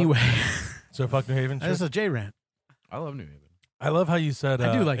 Yeah, man. Anyway, So fuck New Haven. that's Trip? a J rant. I love New Haven. I love how you said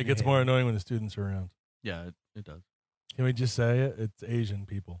I do like it New gets Haven. more annoying when the students are around. Yeah, it does. Can we just say it? It's Asian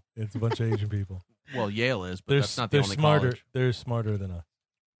people. It's a bunch of Asian people. Well, Yale is, but They're that's not the only smarter. college. They're smarter than us.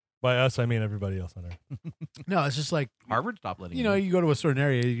 By us, I mean everybody else on Earth. No, it's just like, Harvard stopped letting you know, you go to a certain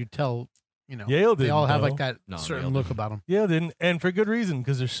area, you tell, you know, Yale they didn't. all have though. like that No, certain Yale look didn't. about them. Yale didn't, and for good reason,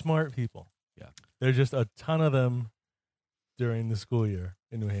 because they're smart people. Yeah. There's just a ton of them during the school year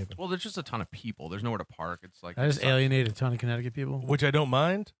in New Haven, Well, there's just a ton of people. There's nowhere to park. It's like I just it sucks. alienated a ton of Connecticut people. which I don't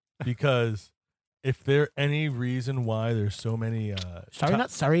mind because if there any reason why there's so many, Sorry, Thai- not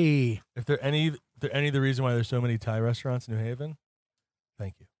sorry. if there any of the reason why there's so many Thai restaurants in New Haven,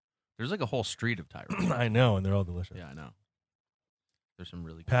 thank you. There's like a whole street of Thai I restaurants. know, and they're all delicious. Yeah, I know. There's some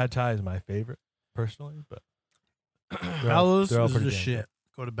really good. Pad Thai is my favorite personally, but they're all Bella's is pretty the damn shit.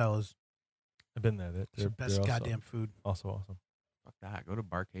 good. Go to Bella's. I've been there. It's They're the best also- goddamn food. Also awesome. Fuck that. Go to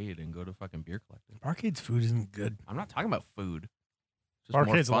Barcade and go to fucking Beer Collective. Arcade's food isn't good. I'm not talking about food. It's just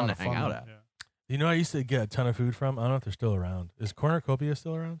Arcade's a more lot fun of to hang fun, out though. at. Yeah. You know, I used to get a ton of food from. I don't know if they're still around. Is Cornucopia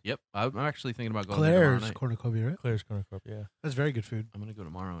still around? Yep. I'm actually thinking about going there tomorrow Claire's night. cornucopia, right? Claire's Cornucopia. Yeah. That's very good food. I'm going to go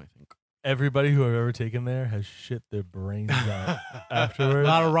tomorrow, I think. Everybody who I've ever taken there has shit their brains out A afterwards.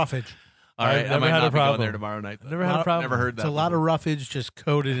 lot of roughage. All I've right. I never might had a not be going problem. there tomorrow night. I've never had a Lot- problem. Never heard that. It's a lot of before. roughage just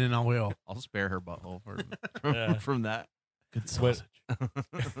coated in oil. I'll spare her butthole Yeah. from that. Good sausage.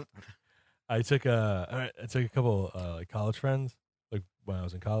 I took a couple like college friends like when I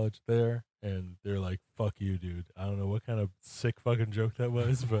was in college there, and they're like, "Fuck you, dude." I don't know what kind of sick fucking joke that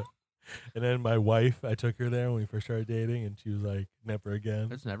was, but. And then my wife, I took her there when we first started dating, and she was like, "Never again."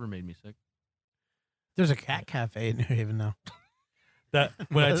 It's never made me sick. There's a cat cafe in New Haven now. That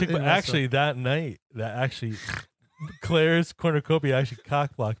when I took In actually that night, Claire's Cornucopia actually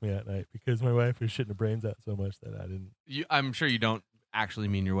cock blocked me that night because my wife was shitting her brains out so much that I didn't. I'm sure you don't actually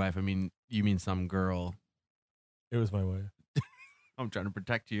mean your wife. I mean, you mean some girl. It was my wife. I'm trying to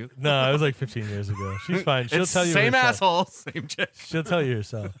protect you. No, it was like 15 years ago. She's fine. She'll It's tell you same herself. asshole, same chick. She'll tell you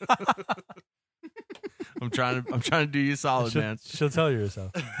herself. I'm trying to do you solid, man. She'll tell you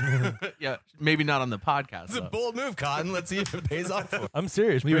herself. Yeah, maybe not on the podcast. It's a though. bold move, Cotton. Let's see if it pays off for him. I'm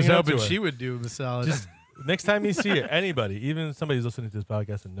serious. He Bring was it up to hoping her. she would do the salad. Just next time you see her, anybody, even somebody who's listening to this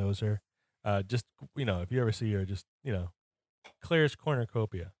podcast and knows her, just if you ever see her, just Claire's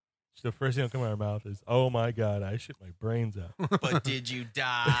Cornucopia. The first thing that'll come out of her mouth is, "Oh my God, I shit my brains out." But did you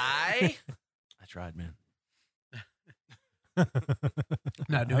die? I tried, man.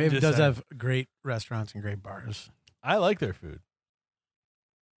 No, New I'm Haven just does saying. have great restaurants and great bars. I like their food.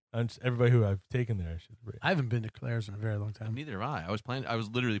 Everybody who I've taken there should rate. I haven't been to Claire's in a very long time. Neither have I. I was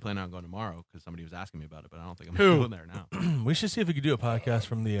literally planning on going tomorrow because somebody was asking me about it, but I don't think I'm Who? going there now. We should see if we could do a podcast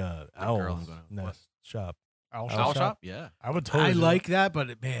from the girl Owl's I'm gonna- what? Nest shop. Owl Owl Owl shop? shop? Yeah. I would totally. I do like it. that,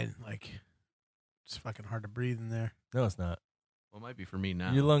 but man, like, it's fucking hard to breathe in there. No, it's not. Well, it might be for me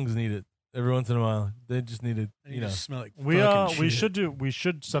now. Your lungs need it every once in a while. They just need it. And you just smell like We fucking shit. we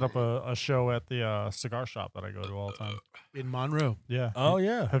should set up a show at the cigar shop that I go to all the time. in Monroe. Yeah. Oh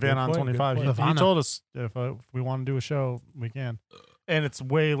yeah, Havana on Good point, 25. good He, point. point. he told us if we want to do a show, we can. And it's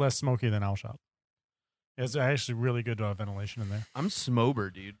way less smoky than Owl Shop. It's actually really good ventilation in there. I'm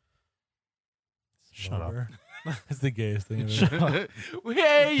smober, dude. Shut up. That's the gayest thing. Ever.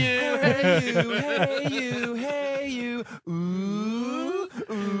 Hey you, hey you, hey you, hey you. Ooh,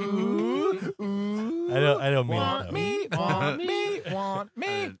 ooh, ooh. I don't mean it that way. want me, want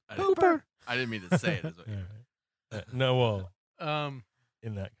me. Pooper. I didn't mean to say it. As All right. No, well, Um,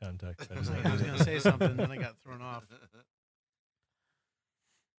 in that context, I I was didn't going mean to it. say something, then I got thrown off.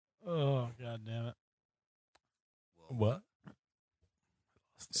 Oh, God damn it. What?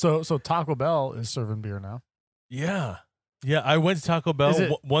 So Taco Bell is serving beer now. Yeah, I went to Taco Bell, Is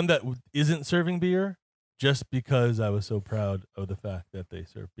it- one that isn't serving beer, just because I was so proud of the fact that they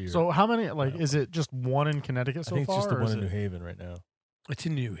serve beer. So how many, like, Yeah. is it just one in Connecticut I so think far? it's just the or one is in New it- Haven right now. It's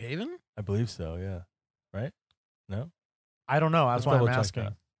in New Haven? I believe so. Yeah. Right? No. I don't know. That's Let's why I'm double check asking.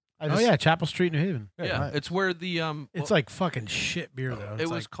 that. I Oh, just- yeah, Chapel Street, New Haven. Yeah, right. it's where the It's well, like fucking shit beer, though. it It's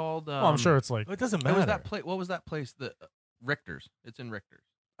was like, called. Well, I'm sure it's like, It doesn't It matter. was that place. What was that place? The Richter's. It's in Richter's.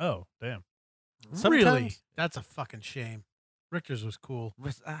 oh, damn. really? Sometimes- That's a fucking shame. Richter's was cool.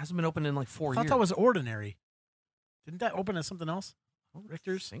 It hasn't been open in like 4 I thought years. that was Ordinary. Didn't that open as something else?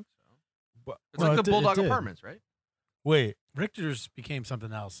 Richter's? I think so. But- It's No, like it the did- it Bulldog did. Apartments, right? Wait, Richter's became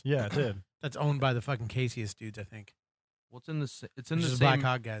something else. Yeah, it did. That's owned by the fucking Casius dudes, I think. Well, it's in the it's in Which the is same Black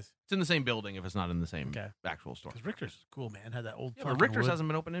Hog guys. it's in the same building if it's not in the same Okay. actual store. Because Richter's is cool, man. Had that old Yeah, fucking but Richter's wood. hasn't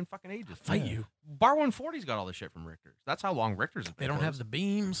been open in fucking ages. Fight Yeah. you. Bar 140's got all the shit from Richter's. That's how long Richter's has been They don't have closed. the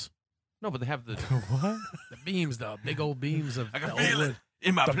beams. No, but they have the what? The beams, though. Big old beams of I can the feel old it. wood.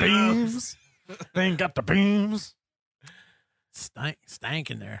 in my The blood. beams. They ain't got the beams. Stank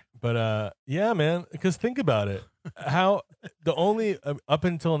in there. But yeah, man. Because think about it. How the only up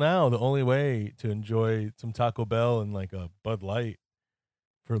until now, the only way to enjoy some Taco Bell and like a Bud Light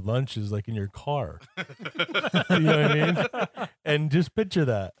for lunch is like in your car. You know what I mean? And just picture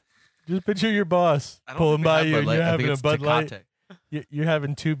that. Just picture your boss I don't pulling think they by have you Bud and Light. you're I think having a it's Bud Light. Tecate. You're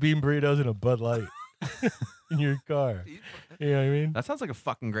having 2 bean burritos and a Bud Light in your car. You know what I mean? That sounds like a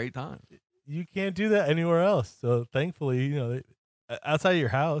fucking great time. You can't do that anywhere else. So thankfully, outside of your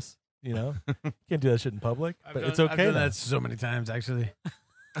house, you can't do that shit in public. But it's okay. I've done now. that so many times, actually.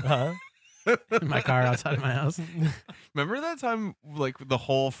 Uh-huh. In my car outside of my house. Remember that time, like the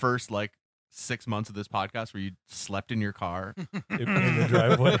whole first 6 months of this podcast, where you slept in your car in the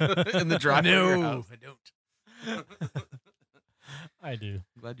driveway. in the driveway? of your No, house? I don't. I do.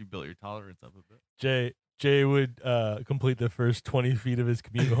 I'm glad you built your tolerance up a bit. Jay would complete the first 20 feet of his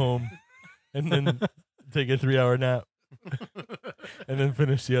commute home, and then take a 3-hour nap, and then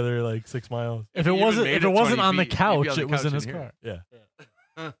finish the other 6 miles. If it You even wasn't, made if it it wasn't 20 on the feet, you'd be on couch, the it was couch in in his here. car.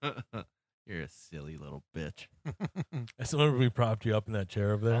 Yeah. You're a silly little bitch. I still remember we propped you up in that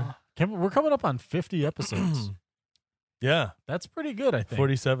chair over there. We're coming up on 50 episodes. Yeah. That's pretty good, I think.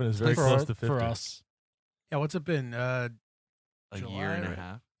 47 is very for, close to 50. for us. Yeah, what's it been? A July, year and a right?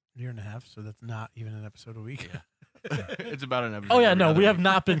 half. Year and a half, so that's not even an episode a week. It's about an episode. Oh yeah, every no, other we have week.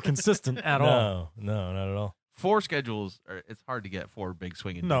 not been consistent at all. No, not at all. 4 schedules. It's hard to get 4 big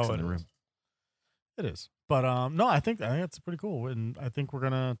swinging dicks in the room. It is. But no, I think it's pretty cool, and I think we're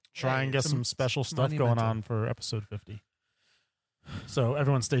gonna try Yeah, and get some- some special stuff going monumental. on for episode 50. So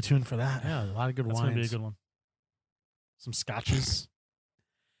everyone, stay tuned for that. Yeah, a lot of good That's wines. gonna be a good one. Some scotches.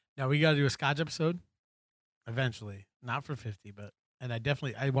 Now we got to do a Scotch episode eventually, not for 50, but I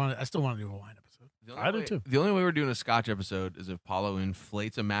still want to do a wine episode. The only I do way- too. The only way we're doing a Scotch episode is if Paulo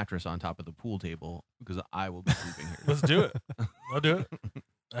inflates a mattress on top of the pool table, because I will be sleeping here. Let's do it. I'll do it.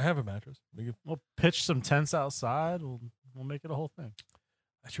 I have a mattress. We'll pitch some tents outside. We'll make it a whole thing.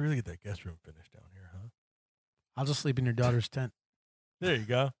 I should really get that guest room finished down here, huh? I'll just sleep in your daughter's tent, There you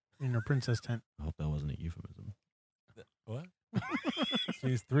go. in her princess tent. I hope that wasn't a euphemism. What?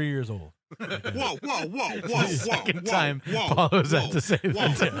 She's 3 years old. Whoa, whoa, whoa, It's whoa, the second whoa, time whoa, Paulo's had whoa, to say whoa,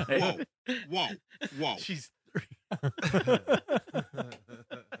 that tonight. whoa, whoa. She's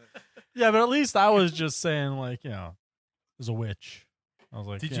Yeah, but at least I was just saying, there's a witch. I was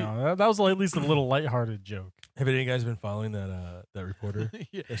like, Did that was at least a little lighthearted joke. Have any of you guys been following that reporter?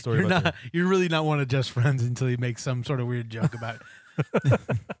 Yeah, That story you're about not. You're really not one of Jeff's friends until he makes some sort of weird joke about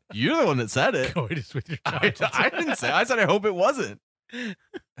You're the one that said it. coitus with your I child. didn't say. I said I hope it wasn't.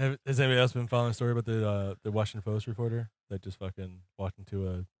 Has anybody else been following the story about the Washington Post reporter that just fucking walked into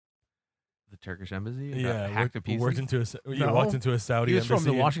a The Turkish embassy. worked hacked to pieces. into a No. walked into a Saudi He was from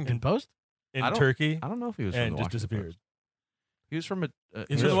embassy the Washington Post. in I don't- Turkey I don't know if he was from and the just Washington disappeared. Post. He was from a. He's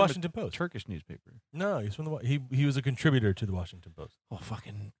he from the was Washington a Post. Turkish newspaper. No, he's from the he was a contributor to the Washington Post. Well,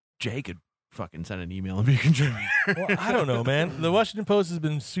 fucking Jay could fucking send an email and be a contributor. Well, I don't know, man. The Washington Post has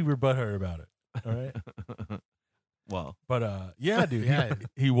been super butthurt about it. All right, Well, but yeah, dude, Yeah.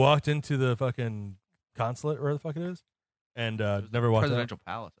 he walked into the fucking consulate, or where the fuck it is, and it was never the walked out. presidential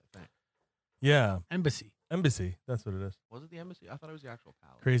palace, I think. Yeah, Embassy. embassy. That's what it is. Was it the embassy? I thought it was the actual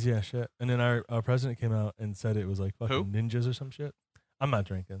palace. Crazy ass shit. And then our president came out and said it was like fucking Who? ninjas or some shit. I'm not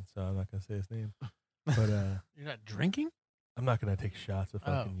drinking, so I'm not gonna say his name. But You're not drinking? I'm not gonna take shots of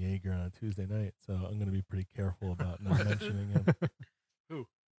fucking Jaeger on a Tuesday night, so I'm gonna be pretty careful about not mentioning him. Who?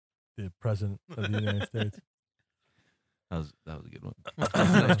 The president of the United States. That was a good one.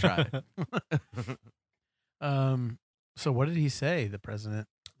 Nice try. So what did he say? The president.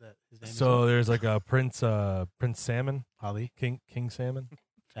 That his name So is there's like a Prince Salmon, Holly. King Salmon,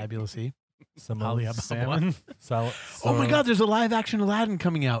 Fabulous. He. Simone, Holly Ababa. Salmon. Oh my God! There's a live action Aladdin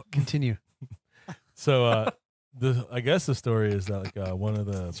coming out. Continue. So I guess the story is that like one of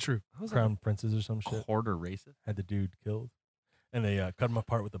It's the true. crown princes or some shit Quarter racist. had the dude killed, and they cut him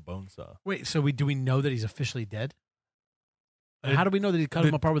apart with a bone saw. Wait. So do we know that he's officially dead? It- How do we know that he cut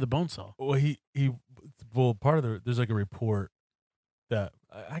him apart with a bone saw? Well, part of there's like a report that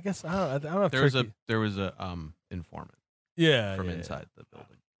I guess I don't know if There was a informant yeah from yeah, inside the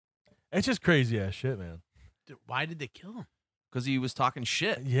building. yeah. It's just crazy ass shit, man. Why did they kill him? Because he was talking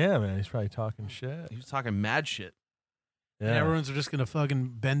shit. Yeah, man, he's probably talking shit. He was talking mad shit. Yeah. And everyone's just gonna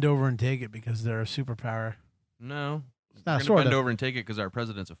fucking bend over and take it because they're a superpower. No. Nah, We're sort going to bend of. over and take it because our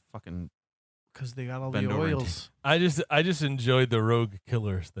president's a fucking... Because they got all Bend the over and oils. I just enjoyed the rogue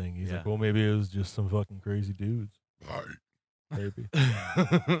killers thing. He's Yeah. like, well, maybe it was just some fucking crazy dudes. Maybe.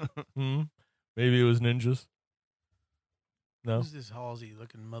 Maybe it was ninjas. No. Who's this Halsey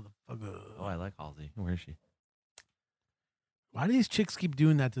looking motherfucker? Oh, I like Halsey. Where is she? Why do these chicks keep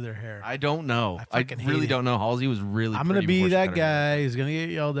doing that to their hair? I don't know. I I fucking hate really it. don't know. Halsey was really I'm gonna pretty be before she that cut her hair. guy who's gonna get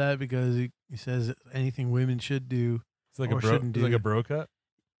yelled at because he says anything women should do. It's like Or a bro. shouldn't It's like do. a bro cut.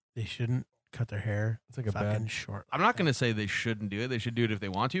 They shouldn't cut their hair It's like a fucking bad. short. I'm not going to say they shouldn't do it. They should do it if they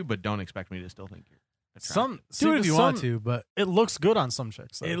want to, but don't expect me to still think you're attractive. Do it if you want some- to, but It looks good on some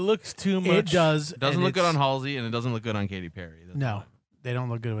chicks. Though. It looks too much. it does. It doesn't and look good on it's- Halsey, and it doesn't look good on Katy Perry. That's No, why. they don't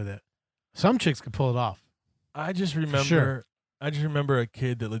look good with it. Some chicks could pull it off. I just remember. sure. I just remember a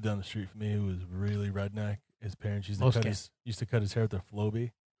kid that lived down the street from me who was really redneck. His parents used to Most cut kids. his hair with their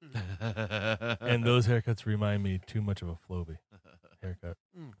Flowbee, and those haircuts remind me too much of a Flowbee haircut.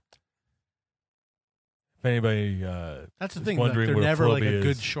 Mm. If anybody, That's the is thing. Like, wondering they're what a never like a Flowbee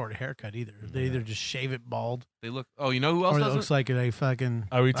good is. short haircut either. They either just shave it bald, They look. Oh, you know who else or it doesn't? looks like a fucking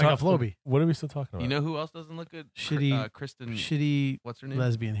are we like a talking? Flowbee. What are we still talking about? You know who else doesn't look good? Shitty- Kristen. shitty What's her name?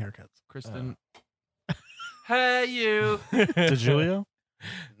 lesbian haircuts. Kristen. Hey, you. DeJulio?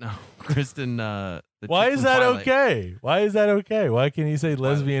 No, Kristen. The Why chick is from that Twilight. okay? Why is that okay? Why can you say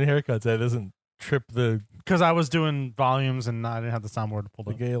lesbian haircuts? That doesn't trip the Because I was doing volumes and I didn't have the soundboard to pull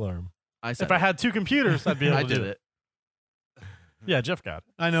the up. gay alarm. I said If I had two computers, I'd be able I to did do it. Yeah, Jeff got it.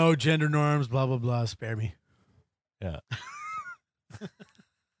 I know gender norms, blah blah blah. Spare me. Yeah.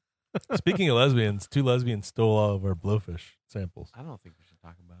 Speaking of lesbians, two lesbians stole all of our blowfish samples. I don't think we should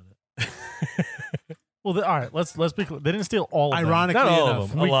talk about it. Well, all right. Let's be clear. They didn't steal all of them. Ironically Not all of enough,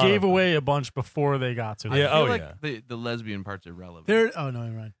 them. We A lot gave of them. away a bunch before they got to it. Yeah, I feel oh, like yeah. the lesbian part's irrelevant. there. Oh no,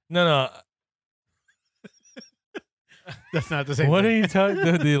 you're right. No. That's not the same. What are thing. you talking?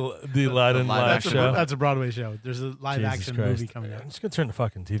 The Aladdin live live action show. That's a Broadway show. There's a live Jesus action Christ. movie coming out. I'm just gonna turn the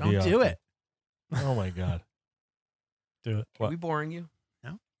fucking TV Don't off. do it. Oh my god. Do it. Are What? we boring you?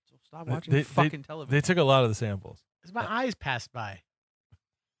 No. So stop They- watching they- fucking television. They took a lot of the samples. As my eyes passed by,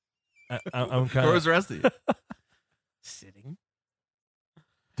 I'm kind Where was of. Rusty? sitting.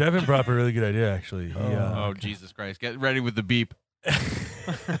 Devin brought up a really good idea, actually. He, Oh, Jesus Christ. Get ready with the beep.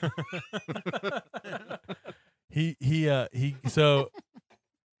 he so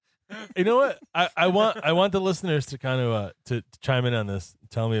you know what I want the listeners to kind of to chime in on this,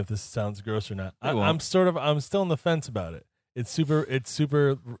 tell me if this sounds gross or not. They won't. I'm still on the fence about it. It's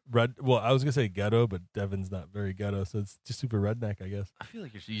super red. Well, I was gonna say ghetto, but Devin's not very ghetto, so it's just super redneck, I guess. I feel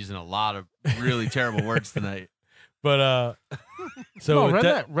like you're using a lot of really terrible words tonight. But so No, with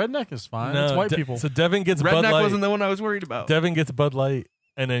redneck is fine. no, it's white people. So Devin gets Bud Redneck Light. wasn't the one I was worried about. Devin gets Bud Light,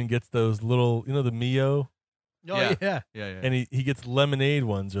 and then gets those little, the Mio. Oh Yeah. yeah. yeah. And he gets lemonade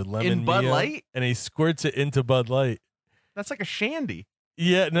ones or lemon In Bud Mio, Light? and he squirts it into Bud Light. That's like a shandy.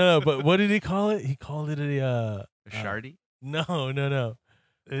 Yeah, no, but what did he call it? He called it a A shardy? no.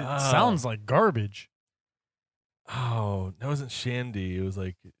 It Oh. sounds like garbage. Oh, that wasn't shandy. It was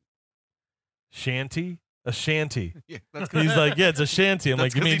like shanty, a shanty. Yeah, that's He's like, yeah, it's a shanty. I'm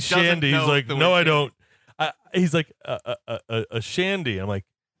That's like, you 'cause mean he doesn't shandy? He's know like, the no, word I don't. He's like a shandy. I'm like,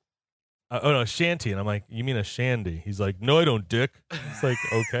 oh no, shanty. And I'm like, you mean a shandy? He's like, no, I don't, dick. It's like,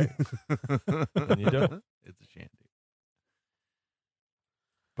 okay, then you don't. It's a shandy.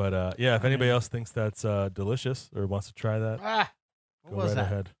 But yeah, if anybody else thinks that's delicious or wants to try that, Ah, what go was right that?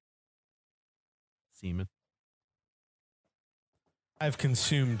 ahead. Semen. I've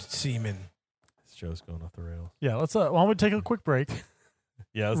consumed semen. This show's going off the rails. Yeah, let's. Why don't we take a quick break,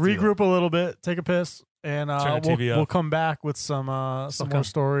 Yeah, let's do that. regroup a little bit, take a piss, and Turn the TV we'll off. come back with some more come.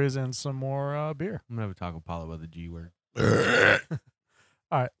 stories and some more beer. I'm going to have a talk with Paula about the G word.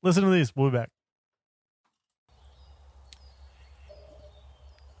 All right, listen to these. We'll be back.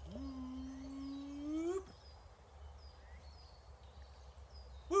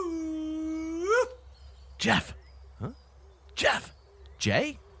 Jeff. Huh? Jeff.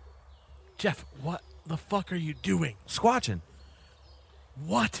 Jay? Jeff. What the fuck are you doing? Squatching.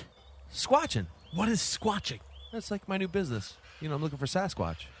 What? Squatching. What is squatching? That's like my new business. I'm looking for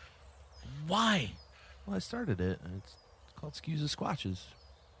Sasquatch. Why? Well, I started it, and it's called Skews and Squatches.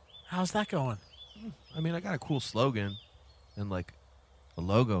 How's that going? I mean, I got a cool slogan and like a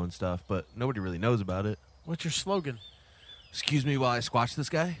logo and stuff, but nobody really knows about it. What's your slogan? Excuse me while I squatch this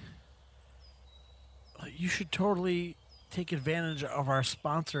guy. You should totally take advantage of our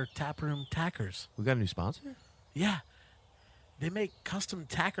sponsor, Taproom Tackers. We got a new sponsor? Yeah. They make custom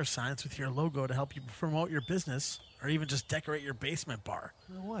tacker signs with your logo to help you promote your business or even just decorate your basement bar.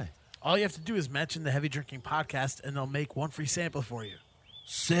 No way. All you have to do is mention the Heavy Drinking Podcast, and they'll make one free sample for you.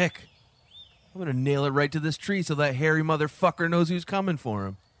 Sick. I'm going to nail it right to this tree so that hairy motherfucker knows who's coming for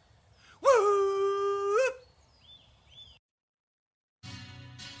him. Woo!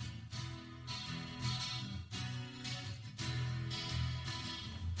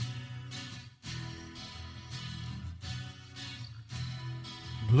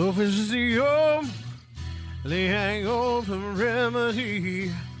 Blowfish is the only hangover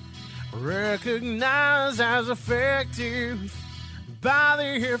remedy recognized as effective by the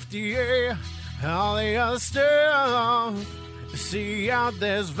FDA. All the other stuff you see out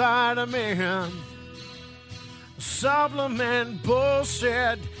there's vitamin supplement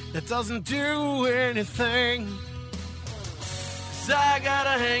bullshit that doesn't do anything. 'Cause I got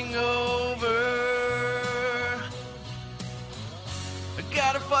a hangover. I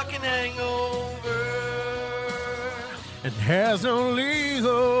got a fucking hangover. It has no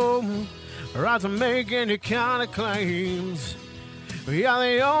legal right to make any kind of claims. We are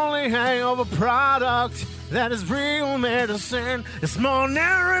the only hangover product that is real medicine. It's morning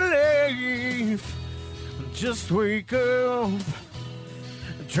relief. Just wake up,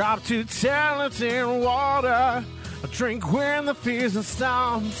 drop 2 tablets in water, drink when the fever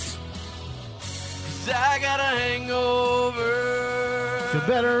stops. 'Cause I got a hangover. Feel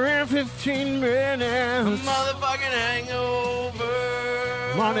better in 15 minutes. Motherfucking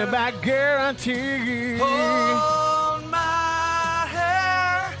hangover. Money back guarantee. Hold my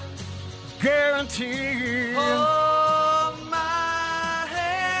hair. Guarantee. Hold my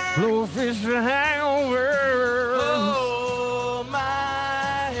hair. Blowfish for hangover. Hold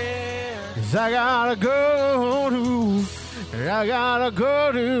my hair. 'Cause I gotta go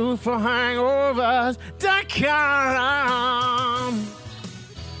to for hangovers.com.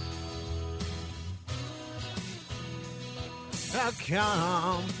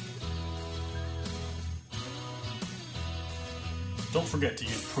 Don't forget to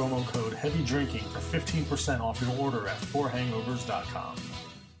use promo code Heavy Drinking for 15% off your order at forhangovers.com.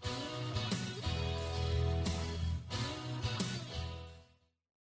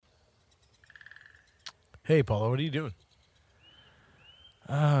 Hey, Paulo, what are you doing?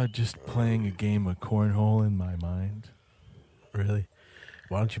 Just playing a game of cornhole in my mind. Really?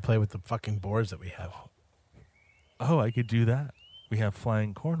 Why don't you play with the fucking boards that we have? Oh, I could do that. We have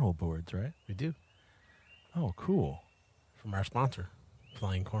flying cornhole boards, right? We do. Oh, cool. From our sponsor,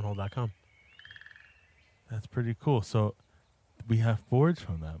 flyingcornhole.com. That's pretty cool. So we have boards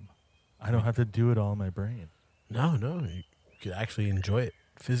from them. I don't have to do it all in my brain. No, you could actually enjoy it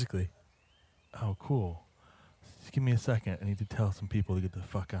physically. Oh, cool. Just give me a second. I need to tell some people to get the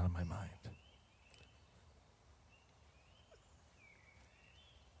fuck out of my mind.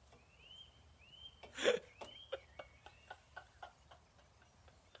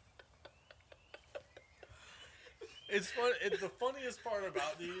 It's fun. The funniest part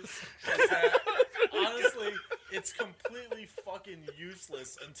about these is that honestly, it's completely fucking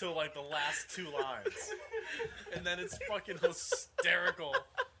useless until like the last 2 lines, and then it's fucking hysterical,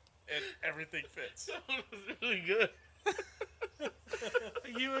 and everything fits. That was really good.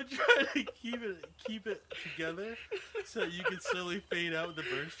 You would try to keep it together so you can slowly fade out with the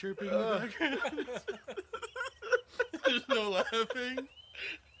birds chirping in the background. There's no laughing.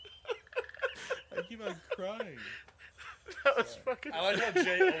 I keep on crying. That was fucking. I like how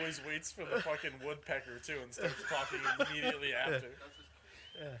Jay always waits for the fucking woodpecker too and starts talking immediately after.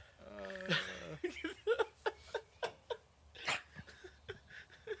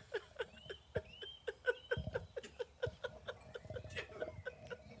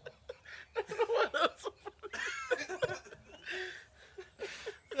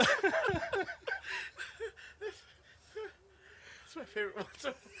 That's my favorite one.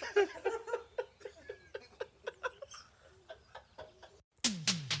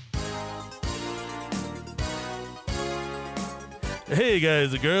 Hey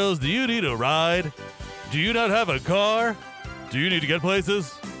guys and girls, do you need a ride? Do you not have a car? Do you need to get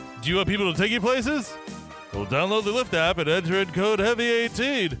places? Do you want people to take you places? Well, download the Lyft app and enter in code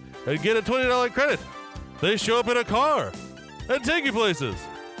HEAVY18 and get a $20 credit. They show up in a car and take you places,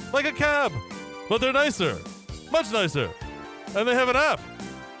 like a cab, but they're nicer, much nicer. And they have an app,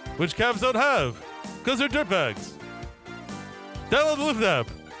 which cabs don't have, because they're dirtbags. Download the Lyft app.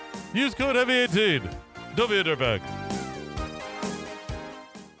 Use code HEAVY18. Don't be a dirtbag.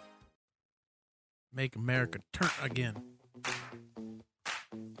 Make America turn again.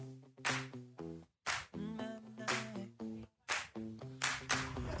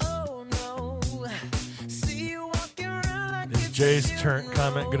 Is Turnt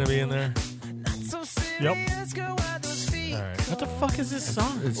comment gonna be in there? Yep. All right, What the fuck is this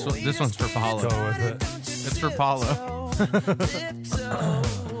song? This one's for Paulo. go with it. It's for Paulo.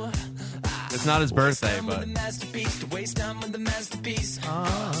 It's not his birthday, but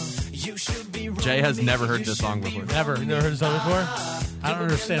Jay has never heard this song before. Never. You never heard this song before? I don't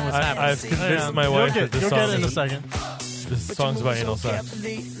understand what's happening. I've convinced my You'll wife get, that this you'll song get it in a is second. this song's about anal sex.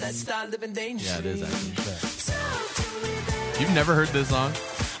 Yeah, it is actually. You've never heard this song?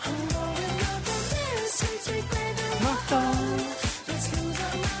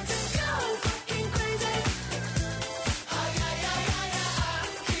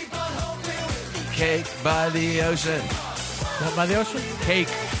 Cake by the ocean. That by the ocean? Cake.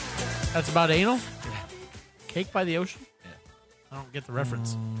 That's about anal? Cake by the ocean? Yeah. I don't get the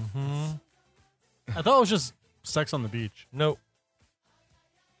reference. I thought it was just sex on the beach. Nope.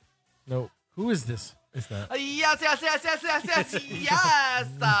 Nope. Who is this? It's not. Yes.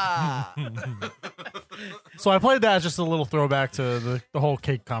 So I played that as just a little throwback to the whole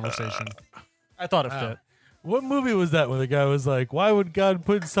cake conversation. I thought it fit. What movie was that where the guy was like, "Why would God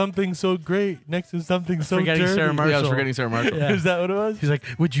put something so great next to something so Forgetting dirty?" Sarah Marshall. Yeah, I was forgetting Sarah Marshall. Yeah. Is that what it was? He's like,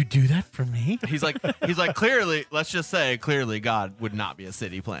 would you do that for me? He's like, clearly, let's just say, clearly, God would not be a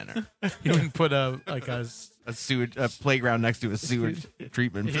city planner. He wouldn't put a Playground next to a sewage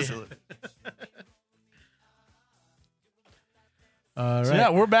treatment facility. All right. So yeah,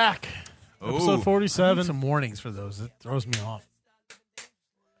 we're back. Ooh. Episode I need 47. some warnings for those. It throws me off.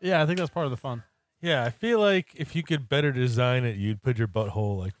 Yeah, I think that's part of the fun. Yeah, I feel like if you could better design it, you'd put your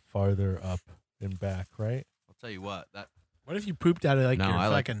butthole like farther up and back, right? I'll tell you what. What if you pooped out of like No, your I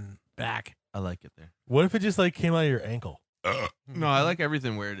like- fucking back? I like it there. What if it just like came out of your ankle? No, I like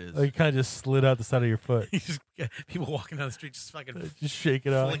everything where it is. Like kind of just slid out the side of your foot. You just get people walking down the street just fucking Just shake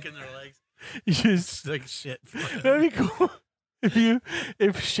it out. flicking their legs. You just It's like shit. that'd be cool.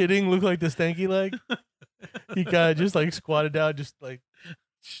 If shitting looked like the stanky leg, you kind of just like squatted down, just like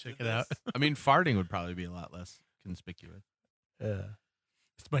Check it out. I mean, farting would probably be a lot less conspicuous. yeah.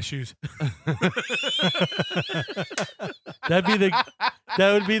 It's my shoes.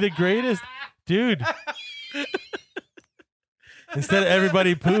 That would be the greatest, dude. Instead of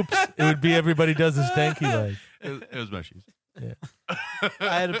everybody poops, it would be everybody does a stanky leg. It was my shoes.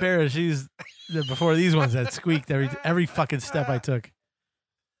 I had a pair of shoes that before these ones that squeaked every fucking step I took.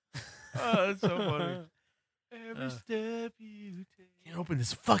 Oh, that's so funny. Every step you take. Can't open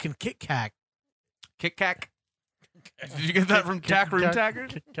this fucking Kit Kat. Kit Kat. Did you get that from Tack Room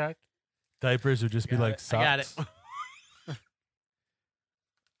Tackard? Diapers would just be Got like it. socks. I got it. I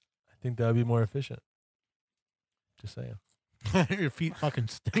think that would be more efficient. Just saying. Your feet fucking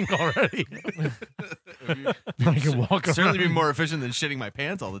stink already. I can walk around. Certainly be more efficient than shitting my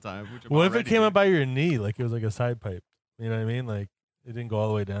pants all the time. Which I'm What if it already came doing. up by your knee, like it was like a side pipe? You know what I mean? Like it didn't go all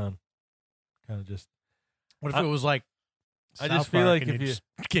the way down. Kind of just. What if it was like I South just feel Park like and if it you- just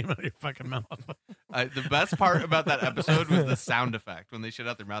came out of your fucking mouth? The best part about that episode was the sound effect. When they shit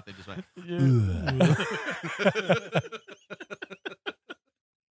out their mouth, they just went.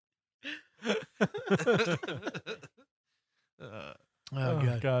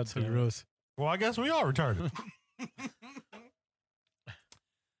 Oh, God, so damn. gross. Well, I guess we are retarded.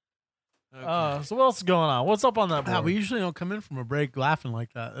 So what else is going on? What's up on that Wow, board? we usually don't come in from a break laughing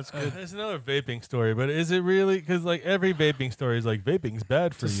like that. That's good. There's another vaping story, but is it really? Because like every vaping story is like vaping's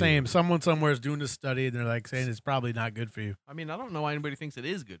bad for It's the you. same. Someone somewhere is doing this study and they're like saying it's probably not good for you. I mean, I don't know why anybody thinks it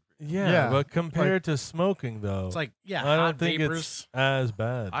is good for you. Yeah, Yeah, but compared to smoking, though, It's like, yeah, I hot don't think vapors. it's as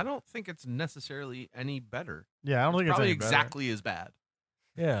bad. I don't think it's necessarily any better. Yeah, I don't think it's Probably any better. exactly as bad.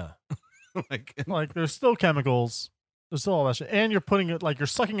 Yeah, Like Like there's still chemicals. There's still all that shit, and you're putting it like you're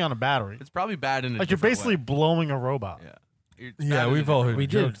sucking on a battery. it's probably bad in a Like you're different basically way. blowing a robot. Yeah. It's yeah, bad in a we've all different heard We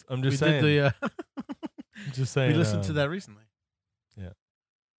the did. jokes. I'm just we saying. did the. I'm just saying. We listened to that recently. yeah.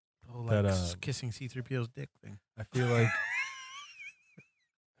 The whole, That, kissing C-3PO's dick thing. I feel like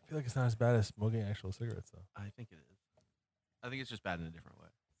it's not as bad as smoking actual cigarettes, though. I think it is. I think it's just bad in a different way.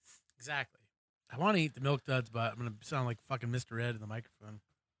 Exactly. I want to eat the milk duds, but I'm gonna sound like fucking Mr. Ed in the microphone.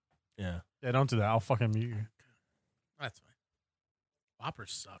 Yeah. Yeah, don't do that. I'll fucking mute you. That's fine.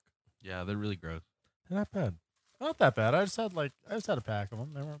 Whoppers suck. Yeah, they're really gross. They're not bad. Not that bad. I just had a pack of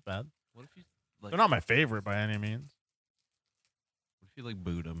them. They weren't bad. What if you like? They're not my favorite by any means. What if you like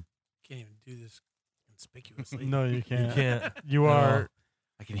boot them? Can't even do this conspicuously. No, you You can't. can't. You are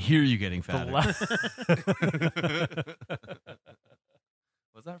I can hear you getting the fatter.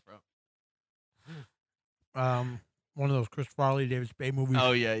 What's that from? One of those Chris Farley, David Spade movies.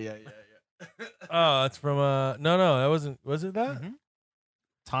 Oh yeah. Oh, that's from no, that wasn't. Was it that? Mhm.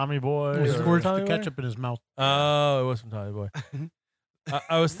 Tommy Boy. He or- squirts Tommy the Boy? ketchup in his mouth. Oh, it was from Tommy Boy.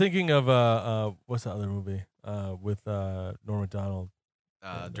 I was thinking of what's the other movie with Norm Macdonald?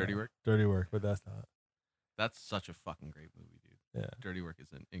 And, Dirty Work. Dirty Work, but that's not. That's such a fucking great movie, dude. Yeah, Dirty Work is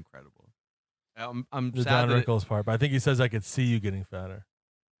incredible. I'm the sad Don that Rickles part, but I think he says I could see you getting fatter.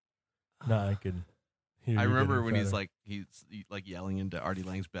 No, I can. Hear I you remember getting when fatter. he's like yelling into Artie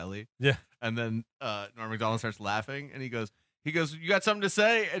Lang's belly. Yeah. And then Norm Macdonald starts laughing, and he goes, "You got something to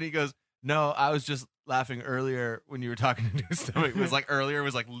say?" And he goes, "No, I was just laughing earlier when you were talking to his stomach." It was like earlier, it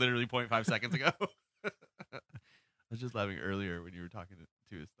was like literally 0.5 seconds ago. I was just laughing earlier when you were talking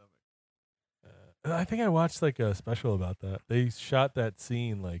to his stomach. I think I watched like a special about that. They shot that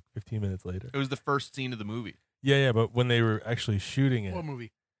scene like 15 minutes later. It was the first scene of the movie, Yeah, but when they were actually shooting it, What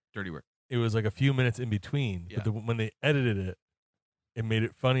movie? Dirty Work. it was like a few minutes in between. Yeah. But when they edited it, it made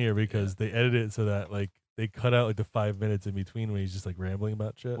it funnier because they edited it so that like they cut out like the 5 minutes in between when he's just like rambling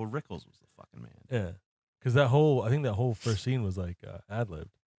about shit. Well, Rickles was the fucking man. Yeah, because I think that whole first scene was like ad libbed.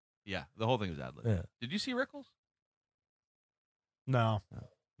 Yeah, the whole thing was ad lib. Yeah, Did you see Rickles? No. No.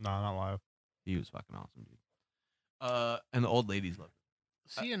 No, not live. He was fucking awesome, dude. And the old ladies loved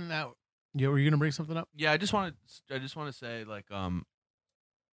it. Seeing that. Yeah, were you gonna bring something up? Yeah, I just want to say like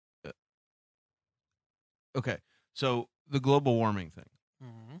okay, so the global warming thing.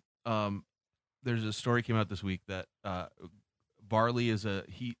 Mm-hmm. There's a story came out this week that barley is a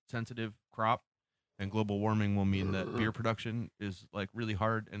heat sensitive crop, and global warming will mean that beer production is like really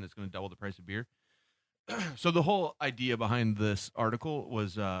hard, and it's going to double the price of beer. So the whole idea behind this article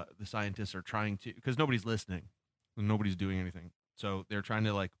was the scientists are trying to, because nobody's listening, and nobody's doing anything, so they're trying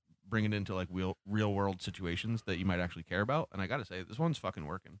to like bring it into like real world situations that you might actually care about. And I got to say, this one's fucking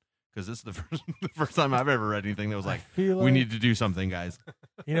working, because this is the first time I've ever read anything that was like, feel we need to do something, guys.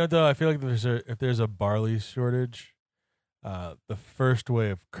 You know, though, I feel like if there's a barley shortage, the first way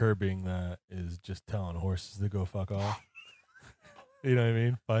of curbing that is just telling horses to go fuck off. You know what I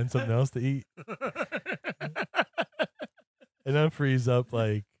mean? Find something else to eat, and then frees up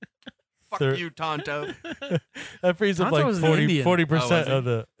like Fuck you, Tonto. that frees up Tonto like was an Indian. 40% Oh, of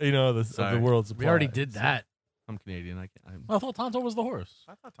the of the Sorry. world's supply. We already did that. I'm Canadian. I I thought Tonto was the horse.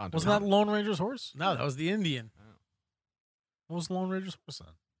 thought Tonto Wasn't that Lone Ranger's horse? No, that was the Indian. What was Lone Ranger's horse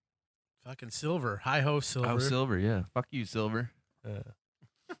then? Fucking Silver. Hi ho, Silver. Oh, Silver, yeah. Fuck you, Silver.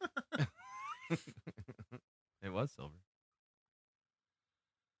 It was Silver.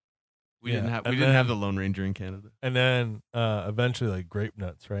 We Yeah, didn't have and we didn't have then- the Lone Ranger in Canada. And then eventually like grape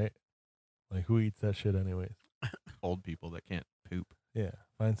nuts, right? Like who eats that shit anyways? Old people that can't poop. Yeah,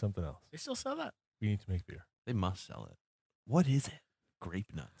 find something else. They still sell that. We need to make beer. They must sell it. What is it? Grape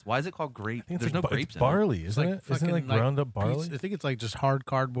nuts. Why is it called grape? I think it's There's like no grapes it's in barley, It's isn't like it? Isn't it fucking, like like, ground up barley? I think it's like just hard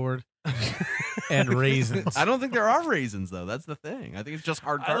cardboard and raisins. it. I don't think there are raisins though. That's the thing. I think it's just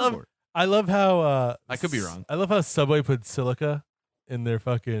hard I love- cardboard. I love how I could be wrong. I love how Subway put silica in their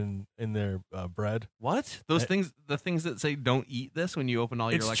bread. What? Those I- things, the things that say don't eat this when you open all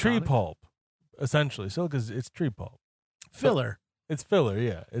It's your tree electronics? pulp, essentially. Silica's it's tree pulp. Filler. It's filler.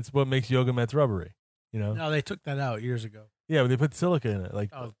 Yeah, it's what makes yoga mats rubbery. You know. No, they took that out years ago. Yeah, but they put silica in it. Like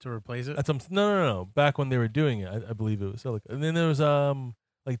Oh, to replace it. that's no. Back when they were doing it, I believe it was silica. And then there was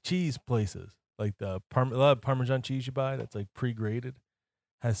like cheese places, like the a lot of Parmesan cheese you buy that's like pre-grated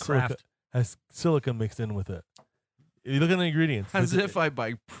has silica, Kraft. has silica mixed in with it. If you look at the ingredients, As it's- if I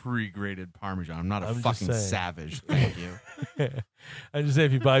buy pre-grated Parmesan. I'm not a I'm just fucking saying. savage. Thank you. I just say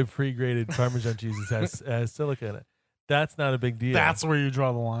if you buy pre-grated Parmesan cheese, it has silica in it. That's not a big deal. That's where you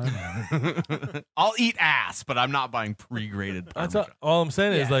draw the line. I'll eat ass, but I'm not buying pre-grated That's Parmesan. all I'm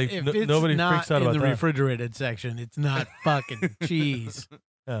saying is Yeah, like if no, it's nobody not freaks out in about the that. refrigerated section. It's not fucking cheese.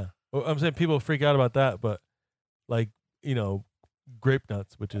 Yeah, well, I'm saying people freak out about that, but like grape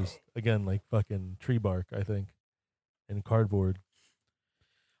nuts, which is again like fucking tree bark, I think, and cardboard.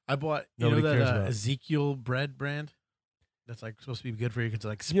 I bought Nobody that cares about it. Ezekiel bread brand. That's like supposed to be good for you because it's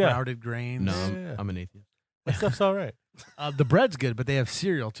like Yeah. sprouted grains. No, Yeah. I'm an atheist. That stuff's all right. The bread's good, but they have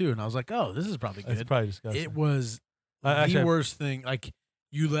cereal too, and I was like, oh, this is probably It's good. probably disgusting. It was I- actually, the I- worst thing. Like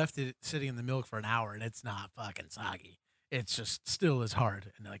you left it sitting in the milk for an hour, and it's not fucking soggy. It's just still as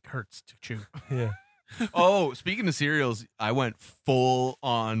hard and like hurts to chew. Yeah, Oh, speaking of cereals, I went full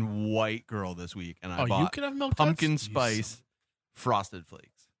on white girl this week, and I you bought can have milk pumpkin Duds? spice frosted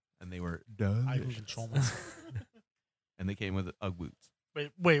flakes, and they were I can delicious. control myself. And they came with Ugg boots.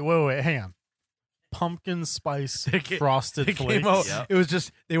 Wait. Hang on. Pumpkin spice frosted It flakes. came out. Yeah. It was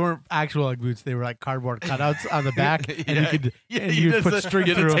just they weren't actual Ugg boots. They were like cardboard cutouts on the back, and you Yeah. could Yeah, and you you just, put string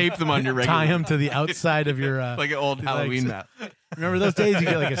you had through to 'em, tape them on your regular. tie them to the outside of your. like an old like, Halloween map. Remember those days? You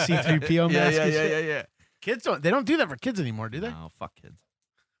get like a C3PO Yeah, mask. yeah, and yeah, shit? yeah. Kids don't. They don't do that for kids anymore, do they? No, fuck kids.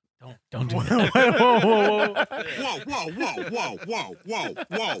 Don't do that. Whoa, whoa, whoa. Whoa, whoa, whoa, whoa, whoa, whoa,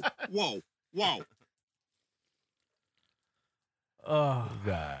 whoa, whoa, whoa. Oh,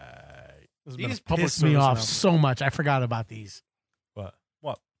 Right. this has been a These public piss me service off announcement. so much. I forgot about these.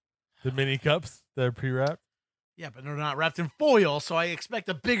 What? The mini cups that are pre-wrapped? Yeah, but they're not wrapped in foil, so I expect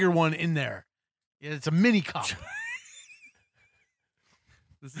a bigger one in there. Yeah, it's a mini cup.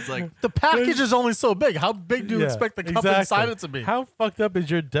 This is like The package is only so big. How big do you Yeah, expect the cup exactly. inside it to be? How fucked up is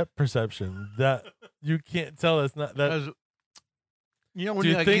your depth perception that you can't tell it's not that? Because, you know, when Do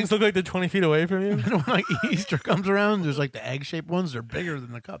you, like, things look like they're 20 feet away from you? when like Easter comes around, there's like the egg-shaped ones. They're bigger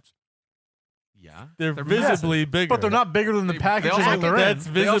than the cups. yeah. They're visibly bigger. But they're not bigger than the packages also that they're in. That's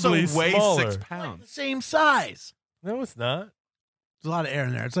They also visibly weigh smaller. 6 The pounds. same size. No, it's not. There's a lot of air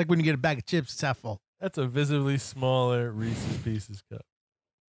in there. It's like when you get a bag of chips, it's half full. That's a visibly smaller Reese's Pieces cup.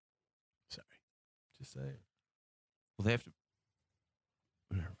 Sorry. Just saying. Well, they have to.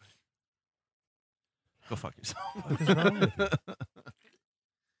 Never mind. Go fuck yourself. What is wrong with you?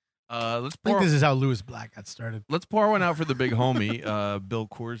 Let's I think pour. this is how Lewis Black got started. Let's pour one out for the big homie. Bill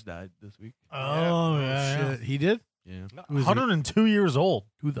Coors died this week. Oh, Shit. He did? Yeah, Who is he? 102 years old.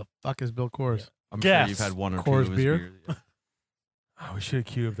 Who the fuck is Bill Coors? I'm Guess. sure you've had one or Coors two of his beer? beers. Yeah. Oh, we should have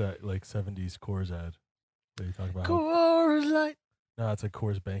queued up that like 70s Coors ad. That you talk about. how- Coors Light. No, it's a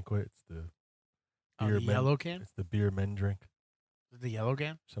Coors Banquet. It's the Oh, beer the men. yellow can? It's the beer men drink. The yellow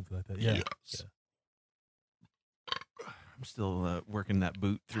can? Something like that. Yeah. Yes. I'm still working that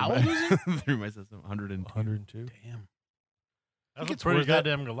boot through How my old is through my system. 102. 102. Damn. That's it's a pretty worth it.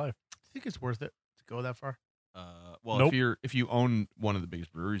 goddamn good life. I think it's worth it to go that far. Well, Nope. if you own one of the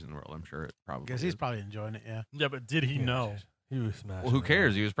biggest breweries in the world, I'm sure it probably. I guess he's is. probably enjoying it, yeah. Yeah, but did he Yeah, know? He was smashing. Well, who it.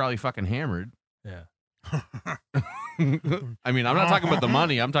 cares? He was probably fucking hammered. Yeah. I mean, I'm not talking about the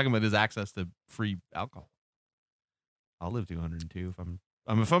money. I'm talking about his access to free alcohol. I'll live to 102 if I'm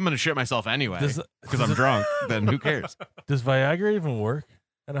going to shit myself anyway because I'm drunk. Then who cares? Does Viagra even work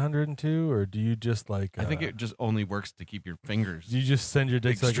at 102, or do you just like? I think it just only works to keep your fingers, Do you just send your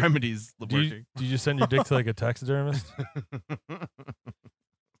dick to like? extremities Do you, working. do you just send your dick to like a taxidermist?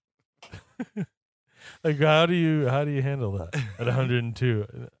 Like how do you handle that at 102?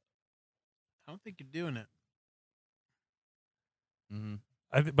 I don't think you're doing it.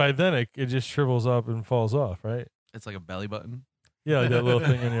 Mhm. By then it just shrivels up and falls off, right? It's like a belly button. Yeah, like that little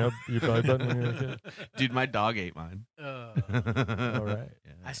thing in your belly button when you're a kid. Dude, my dog ate mine. All right.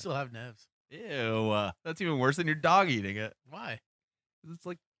 Yeah. I still have nevs. Ew. That's even worse than your dog eating it. Why? It's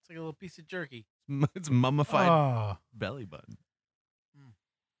like It's like a little piece of jerky. it's mummified Oh, belly button.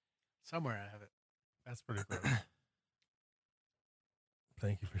 Somewhere I have it. that's pretty cool.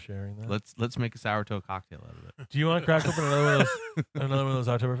 Thank you for sharing that. Let's make a sourdough cocktail out of it. Do you want to crack open another one of those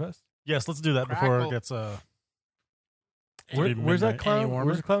Oktoberfest? Yes, let's do that before Crackle. it gets Where's that midnight. clown? warmer?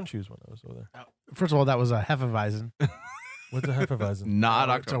 Where's the clown shoes one that was over there? First of all, that was a Hefeweizen. What's a Hefeweizen? Not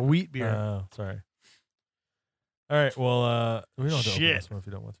It's a October. wheat beer. Oh, sorry. All right. Well, we don't have to open Shit. this one if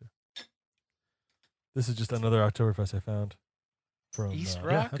you don't want to. This is just another Oktoberfest I found from East yeah,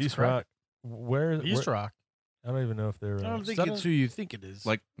 Rock? East Rock. Where? East where- Rock. I don't even know if they're. I don't think is that it's who you think it is.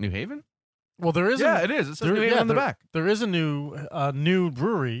 Like New Haven? Well, there is Yeah, a, it is. It says there- New Haven yeah, on the there- back. there is a new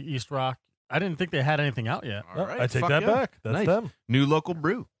brewery, East Rock. I didn't think they had anything out yet. Oh, All right, I take fuck that yeah. back. That's Nice. them. New local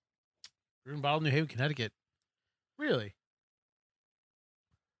brew. Brewing Bottle, New Haven, Connecticut. Really?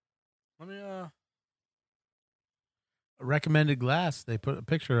 Let me A recommended glass, they put a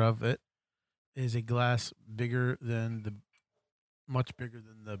picture of it, is a glass much bigger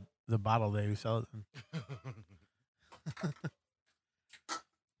than the bottle they sell it in.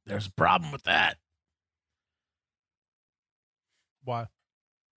 There's a problem with that. why?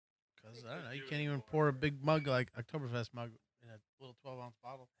 Because, I don't know, you can't even pour a big mug like Oktoberfest mug in a little 12-ounce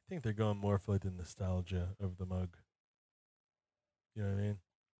bottle. I think they're going more for like the nostalgia of the mug. You know what I mean?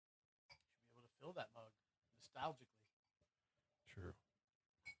 Be able to fill that mug nostalgically. True.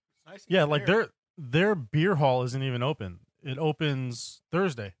 It's nice. Yeah, like their beer hall isn't even open. It opens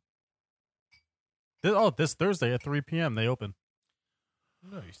Thursday. This Thursday at 3 p.m. they open.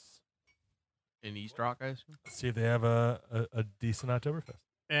 Nice. In East Rock, I assume? See if they have a decent Oktoberfest.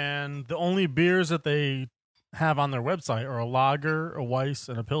 And the only beers that they have on their website are a lager, a Weiss,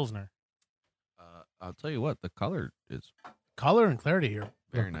 and a Pilsner. I'll tell you what, the color is color and clarity here.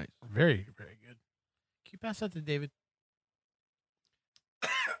 very Look, nice. Very, very good. Can you pass that to David?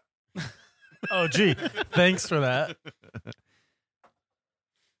 Oh, gee. Thanks for that.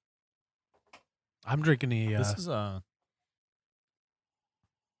 I'm drinking the.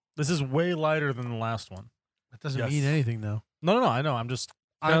 This is way lighter than the last one. That doesn't Yes. mean anything, though. No. I know. I'm just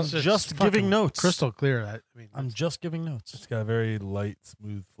I'm It's just fucking giving notes. Crystal clear. I'm just giving notes. It's got a very light,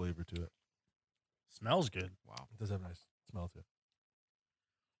 smooth flavor to it. Smells good. Wow. It does have a nice smell to it.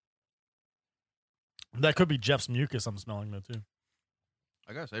 That could be Jeff's mucus I'm smelling though too.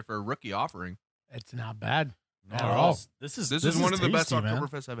 I gotta say, for a rookie offering, it's not bad at Oh, all. This is this is one of the best tasty, man.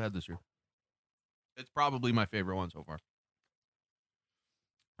 Oktoberfests I've had this year. It's probably my favorite one so far.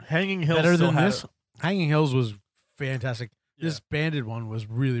 Hanging Hills Better still than had this. it. Hanging Hills was fantastic. Yeah. This banded one was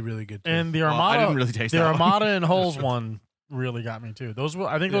really, really good too. And the Well, Armada, I didn't really taste the that one. Armada and Hulls one really got me too. Those were,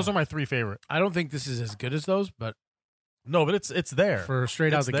 I think, those are my three favorite. I don't think this is as good as those, but No, but it's there. for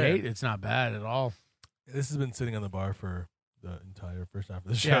straight out It's the there. gate, it's not bad at all. This has been sitting on the bar for the entire first half of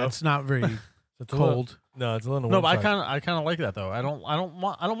the show. Yeah, it's not very It's a little- cold. no, it's a little. No, but one side. I kind of like that though. I don't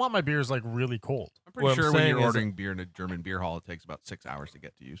want my beers like really cold. I'm pretty What I'm sure when saying you're is- ordering beer in a German beer hall, it takes about 6 hours to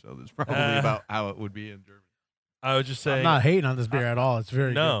get to you. So that's probably about how it would be in Germany. I was just saying. I'm not hating on this beer at all. It's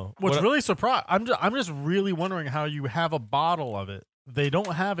very no. What's what- really surprised? I'm just really wondering how you have a bottle of it. They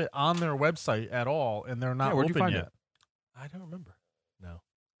don't have it on their website at all, and they're not Yeah, where'd you open find yet. it? I don't remember. No.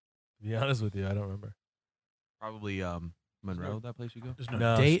 To be honest with you, I don't remember. Probably Monroe, that place you go. good. There's no,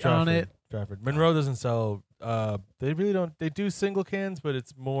 No, date on Stratford. it. Stratford. Monroe doesn't sell. They really don't. They do single cans, but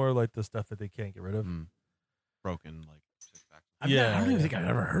it's more like the stuff that they can't get rid of. Broken, like 6 packs. I Yeah, don't even yeah. think I've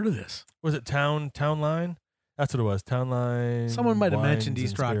ever heard of this. Was it Town Line? That's what it was. Town Line. Someone might have Wines mentioned and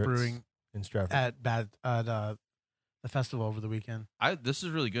East Rock Spirits Brewing in Stratford. at the festival over the weekend. This is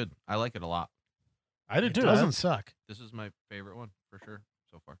really good. I like it a lot. I did It too. doesn't suck. This is my favorite one for sure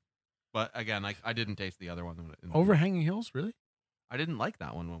so far. But again, I didn't taste the other one. Over Hanging Hills, really? I didn't like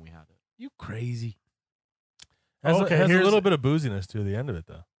that one when we had it. You crazy? has Okay, has a here's- little bit of booziness to the end of it,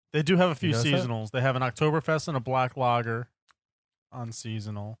 though. They do have a few You notice that? seasonals. They have an Oktoberfest and a black lager on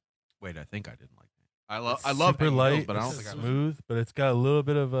seasonal. Wait, I think I didn't like it. I love Super Hanging light, Hills, but I don't it's think I smooth, but it's got a little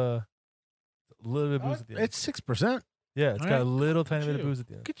bit of booze at the end. It's 6%. Yeah, it's All got right. a little tiny Look bit at of you. booze at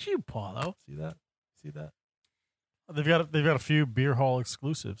the end. Look at you, Paulo. See that? See that? They've got a few beer hall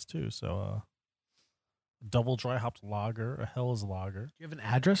exclusives too. So, double dry hopped lager, a Hell's lager. Do you have an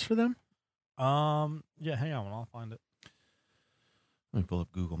address for them? Yeah, hang on, I'll find it. Let me pull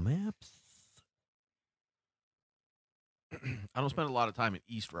up Google Maps. I don't spend a lot of time in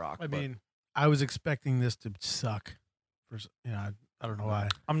East Rock. I but mean, I was expecting this to suck. I don't know why.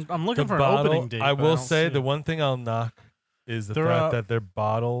 I'm looking The for bottle, an opening date. I but will don't say see the it. one thing I'll knock is the They're, fact that their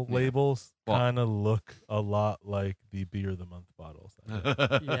bottle Yeah. labels Well- kind of look a lot like the beer of the month bottles.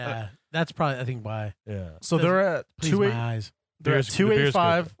 Yeah, that's probably I think why. Yeah. So they're at Please my eyes. They're at Beer's- the beer's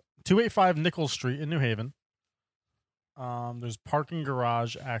good, 285 Nichols Street in New Haven. There's parking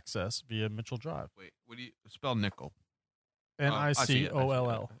garage access via Mitchell Drive. Wait, what do you spell nickel? Nicoll. I see it.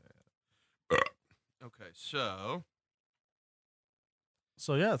 Okay, so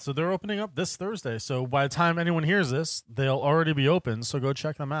So yeah, so they're opening up this Thursday. So by the time anyone hears this, they'll already be open. So go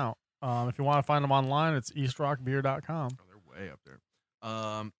check them out. If you want to find them online, it's eastrockbeer.com. oh, they're way up there.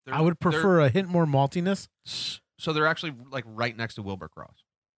 I would prefer a hint more maltiness, So they're actually like right next to Wilbur Cross.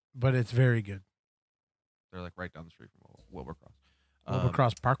 but it's very good. They're like right down the street from Wilbur Cross. Wilbur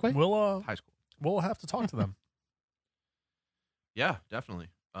Cross Parkway. We'll High school. we'll have to talk to them. Yeah, definitely.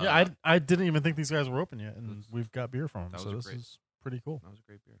 Yeah, I didn't even think these guys were open yet, and That's- we've got beer from them. that So was this great. is pretty cool. That was a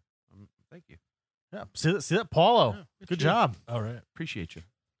great beer. Thank you. Yeah, see that, Paulo. Yeah, Good cheers. job. All right. Appreciate you.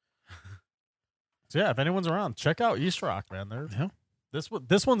 So yeah, if anyone's around, check out East Rock, man. They're Yeah.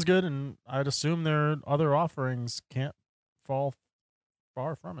 this one's good, and I'd assume their other offerings can't fall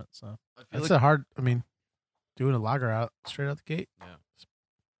far from it. So I feel That's like a hard. I mean, doing a lager out straight out the gate.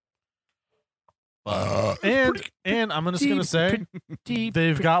 and I'm just gonna say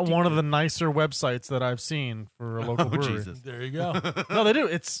they've got one of the nicer websites that I've seen for a local Oh, brewery. Jesus. There you go. No, they do.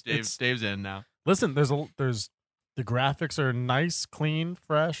 It's Dave's in now. listen. There's the graphics are nice, clean,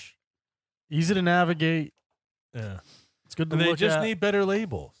 fresh, easy to navigate. Yeah. It's good to They look just at. need better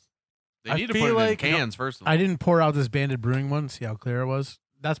labels. They I need to feel put it like- in cans first of all. I didn't pour out this Banded Brewing one. See how clear it was.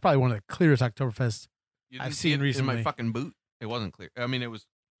 That's probably one of the clearest Oktoberfest. You didn't I've see seen it in recently. my fucking boot. It wasn't clear. I mean, it was,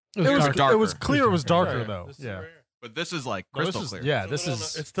 It was darker. it was clear. It was darker Sorry. though. This is Yeah. right here. but this is like No, this crystal is- clear. yeah, It's a this little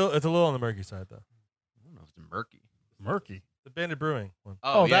is it's a little on the murky side though. I don't know if it's murky. murky. The Banded Brewing one.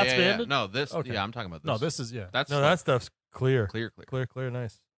 Oh, yeah, that's yeah, yeah. Banded? No, this. Okay. Yeah, I'm talking about this. No, this is yeah. That's No, like that stuff's clear. clear. Clear,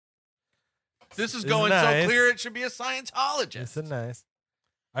 nice. This is Isn't going nice? so clear. It should be a Scientologist. It's a nice.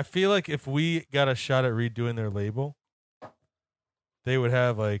 I feel like if we got a shot at redoing their label, they would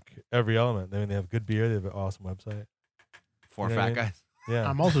have like every element. I mean, they have good beer. They have an awesome website. Four You know what fat I mean? guys. Yeah.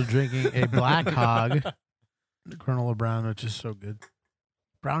 I'm also drinking a Black Hog, Colonel Brown, which is so good.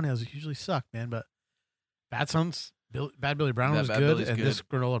 Brown ales usually suck, man, but that sounds Bad Billy Brown was Bad good, Billy's and good. this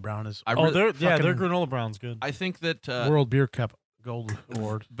granola brown is I Oh, really- their fucking- granola brown's good. I think that World Beer Cup Gold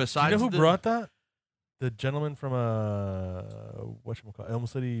Award. Do you besides know who the- brought that? The gentleman from whatchamacallit, Elm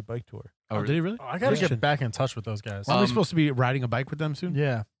City Bike Tour. Oh, did he really? Oh, I gotta Yeah. get back in touch with those guys. Aren't we Um, supposed to be riding a bike with them soon?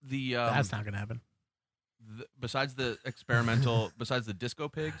 yeah. the That's not gonna happen. besides the experimental, besides the Disco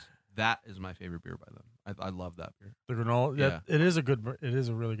Pigs, that is my favorite beer by them. I love that beer. The granola. Yeah. Yeah. It is a good. It is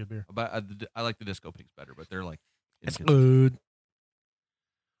a really good beer. But I like the Disco Pigs better, but they're like. It's inconsistent. good.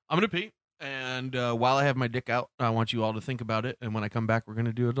 I'm gonna pee, and while I have my dick out, I want you all to think about it. And when I come back, we're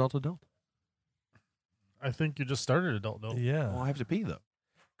gonna do adult. I think you just started adult though. Yeah. Well, I have to pee though.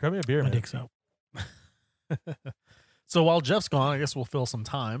 Grab me a beer, My man. dick's out. So while Jeff's gone, I guess we'll fill some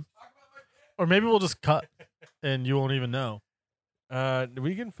time, or maybe we'll just cut, and you won't even know.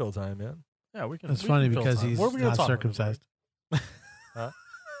 We can fill time, man. Yeah, we can. That's we funny can fill because time. he's What are we gonna not talk about? circumcised.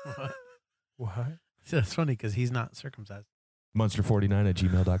 What? That's funny because he's not circumcised.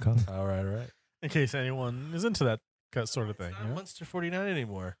 Monster49@gmail.com. All right. In case anyone is into that sort of thing. Not you know? Monster 49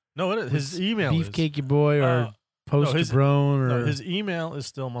 anymore. No, it is. His email is Beefcake your boy or post his- Jabrone or no, his email is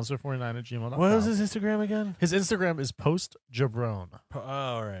still monster49@gmail.com. What is his Instagram again? His Instagram is post_Jabron. Oh,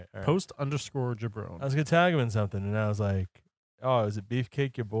 all right. Post_Jabron. I was gonna tag him in something, and I was like, "Oh, is it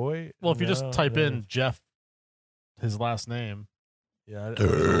Beefcake your boy?" Well, if you just No, type no. in Jeff, his last name, yeah,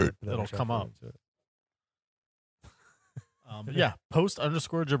 It'll come up. But yeah,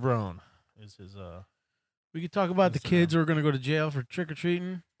 post_Jabron is his. we could talk about the Instagram. kids who are going to go to jail for trick or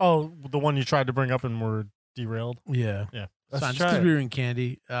treating. Oh, the one you tried to bring up and were derailed. Yeah, Yeah. it's Let's fine. Just try because it. we were in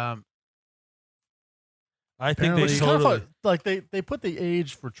candy. I think Apparently- they It's Kind of totally. fun. Like they put the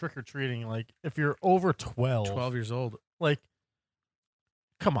age for trick or treating. Like if you're over 12, 12 years old. like,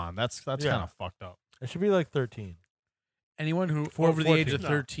 come on, that's Yeah. kind of fucked up. It should be like 13. Anyone who Four- over the age of 14.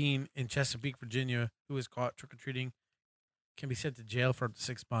 13 in Chesapeake, Virginia, who is caught trick or treating, can be sent to jail for up to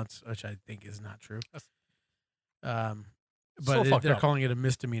 6 months, which I think is not true. Still But fucked they're up. calling it a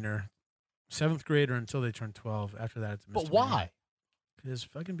misdemeanor. 7th grader until they turn 12. After that, it's a But misdemeanor. why? Because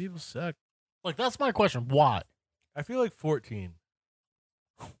fucking people suck. Like that's my question. Why? I feel like 14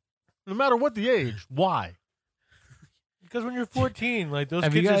 No matter what the age, why? because when you're 14, like those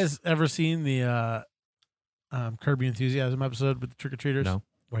Have kids you are guys ever seen the Kirby Enthusiasm episode with the trick or treaters? No.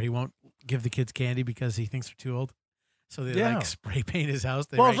 Where he won't give the kids candy because he thinks they're too old. So they Yeah. like spray paint his house.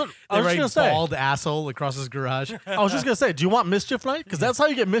 They Well, write, I was they just write gonna say. bald asshole across his garage. I was just gonna say, do you want mischief night? Because that's how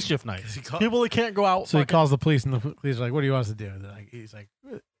you get mischief night. he call- People that can't go out. So he fucking- calls the police, and the police are like, "What do you want us to do?" They're like, he's like,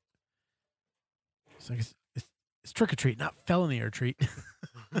 it's trick or treat, not felony or treat."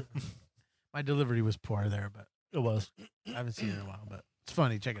 My delivery was poor there, but It was. I haven't seen it in a while. But it's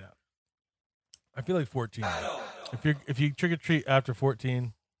funny. Check it out. I feel like 14. If you trick or treat after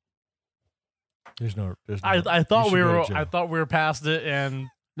 14, there's no. I thought you we should go were. to jail. I thought we were past it, and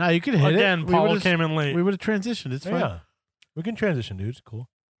No, you could hit again, it. Paul came in late. We would have transitioned. It's fine. Yeah, we can transition, dude. It's cool.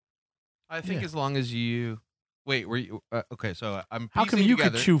 I think Yeah. as long as you wait, were you okay? So I'm. How come piecing you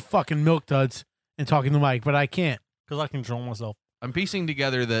together, could chew fucking milk duds and talk in the mic, but I can't? because I control myself. I'm piecing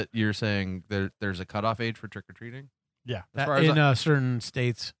together that you're saying there's a cutoff age for trick or treating. Yeah. As far as In certain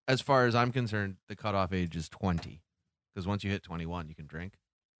states, As far as I'm concerned, the cutoff age is 20, because once you hit 21, you can drink.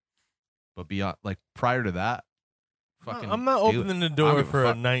 But beyond, like prior to that, fucking. I'm not do it. opening the I don't door give a for a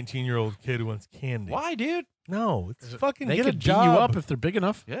fuck. 19-year-old kid who wants candy. Why, dude? No, it's fucking they get a could beat you job. up if they're big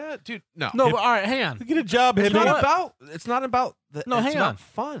enough. Yeah, dude. No, No, If- but all right, hang on. Get a job, it's hit not me. about. It's not about. No, it's hang not on.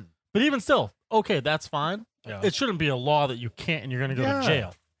 Fun. But even still, okay, that's fine. Yeah. It shouldn't be a law that you can't and you're going to go Yeah. to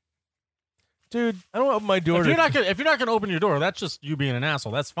jail. Dude, I don't open my door. If to you're not gonna open your door, that's just you being an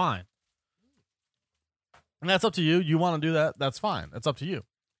asshole. That's fine. And that's up to you. You want to do that? That's fine. That's up to you.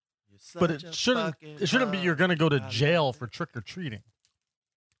 But it shouldn't be you're gonna go to jail for trick or treating.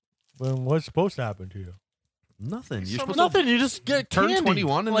 When what's supposed to happen to you? Nothing. You're supposed Nothing. You just get to turn candy.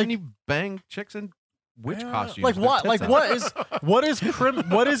 21 and like, then you bang chicks in witch Yeah. costumes. like with their what? Like tits out.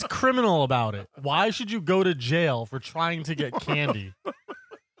 what is criminal about it? Why should you go to jail for trying to get candy?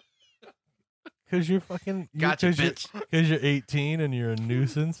 Because you're fucking. Gotcha, bitch. Because you're 18 and you're a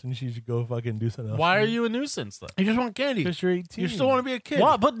nuisance and you should go fucking do something else. Why are you a nuisance though? You just want candy. Because you're 18. You still want to be a kid.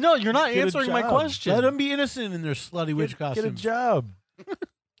 What? But no, you're not Get a answering my job. question. Let them be innocent in their slutty witch Get a costumes. job.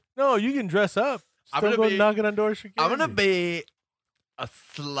 No, you can dress up. I'm Still gonna go be- knocking on doors for I'm candy. gonna be a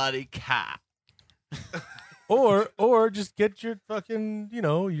slutty cat. Or just get your fucking,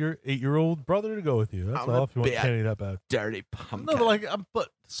 your 8-year-old brother to go with you. That's I'm all gonna if you want be a- candy that bad. Dirty pumpkin. No, but like,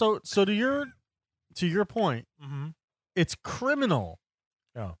 so to your point, it's criminal.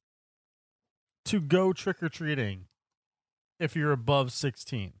 Yeah. To go trick or treating, if you're above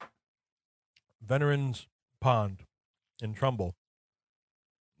 16. Veterans Pond. in Trumbull.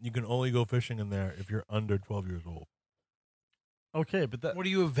 You can only go fishing in there if you're under 12 years old. Okay, but that What are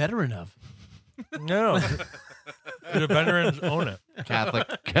you a veteran of? No, the veterans own it.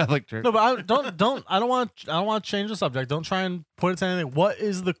 Catholic church. no, but I don't want to change the subject. Don't try and put it to anything. What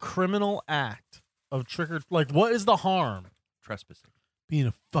is the criminal act of what is the harm? Trespassing. Being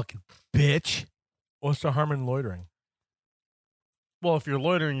a fucking bitch. What's the harm in loitering? Well, if you're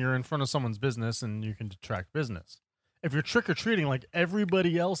loitering, you're in front of someone's business and you can detract business. If you're trick or treating like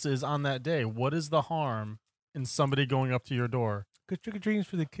everybody else is on that day, what is the harm in somebody going up to your door? Because trick or treating's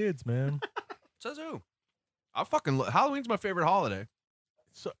for the kids, man. Says who? I fucking Halloween's my favorite holiday.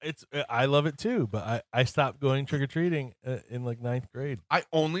 So I love it too, but I stopped going trick or treating in like 9th grade. I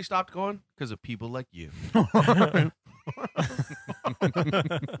only stopped going because of people like you.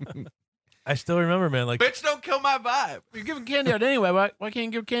 I still remember, man. Like, Bitch, don't kill my vibe. You're giving candy out anyway. Why can't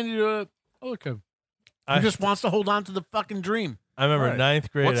you give candy to a kid? He just wants to hold on to the fucking dream. I remember Right.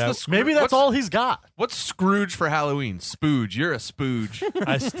 9th grade. Maybe that's all he's got. What's Scrooge for Halloween? Spooge. You're a spooge.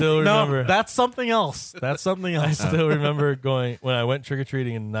 I still remember. No, that's something else. That's something I else. still remember going when I went trick or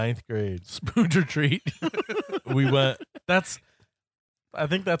treating in 9th grade. Spooge or treat. We went. I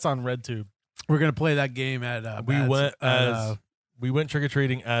think that's on RedTube. We're gonna play that game at. We went trick or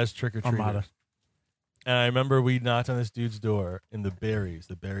treating as trick or Armada. treaters. And I remember we knocked on this dude's door in the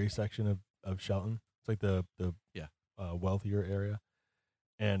berry section of Shelton. It's like the wealthier area.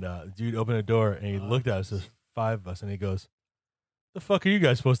 And the dude opened a door and he looked at us. There's 5 of us, and he goes, "The fuck are you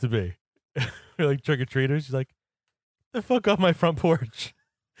guys supposed to be?" We're like trick or treaters. He's like, "The fuck off my front porch,"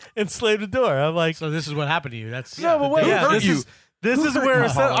 and slammed the door. I'm like, So this is what happened to you. That's No, but wait, Yeah, This is where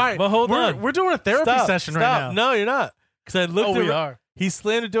it's all right. But hold on. We're doing a therapy session right now. No, you're not. Because I looked. we are. He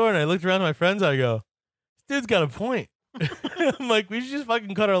slammed the door, and I looked around at my friends. I go, "This dude's got a point." I'm like, we should just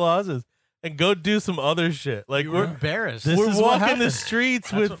fucking cut our losses and go do some other shit. Like You were we're embarrassed. This we're is what walking the happened.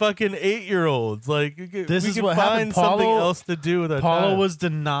 streets with fucking 8-year-olds. Like This we is can what find happened. something Paulo- else to do with our Paulo time. was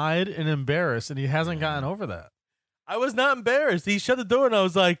denied and embarrassed, and he hasn't gotten over that. I was not embarrassed. He shut the door, and I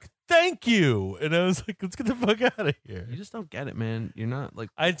was like, "Thank you." And I was like, "Let's get the fuck out of here." You just don't get it, man. You're not like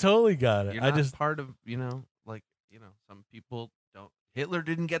I totally got it. you're I not just part of some people don't. Hitler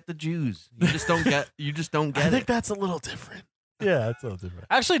didn't get the Jews. You just don't get. You just don't get I think it. that's a little different. yeah, it's a little different.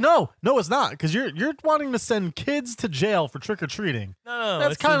 Actually, no, it's not, because you're wanting to send kids to jail for trick or treating. No,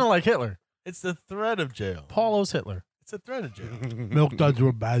 That's kind of like Hitler. it's the threat of jail. Paulo's Hitler. It's a threat of jail. Milk duds were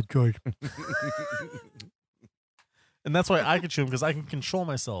a bad choice. And that's why I can chew them, because I can control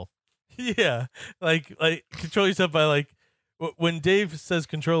myself. Yeah, like control yourself by like when Dave says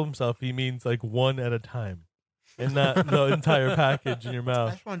control himself, he means like one at a time, and not the entire package in your I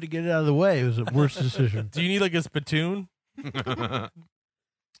mouth. just wanted to get it out of the way. It was the worst decision. Do you need like a spittoon?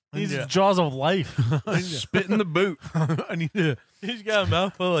 These Yeah. jaws of life. Spit in the boot. I need a He's got a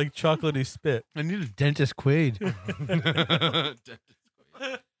mouthful of like chocolatey spit. dentist Quaid.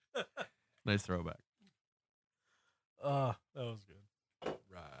 Nice throwback. That was good.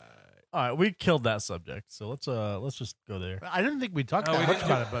 All right, we killed that subject, so let's just go there. I didn't think we talked Oh, that we much did.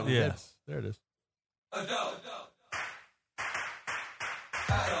 about it, but we did. Yes, there it is.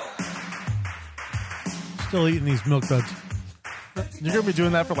 Still eating these milk duds. You're gonna be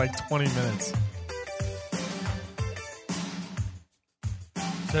doing that for like 20 minutes.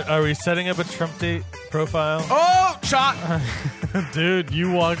 So are we setting up a Trump date profile? Oh, shot! Dude,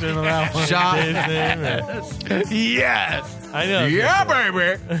 you walked into that one. Shot. Dave's name? Yes. I know. Yeah,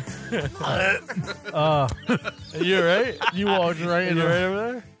 baby. You're right. You walked right You into right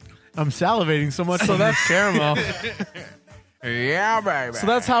over there. I'm salivating so much, so that's caramel. Yeah, baby. So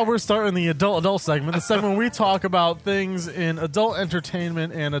that's how we're starting the adult segment. The segment where we talk about things in adult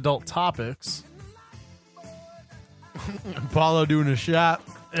entertainment and adult topics. Paulo doing a shot.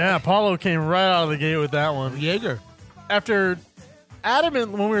 Yeah, Paulo came right out of the gate with that one. Jaeger. After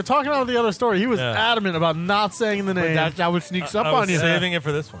adamant, when we were talking about the other story, he was Yeah. adamant about not saying the But name. that's how it sneaks up I on was you. saving it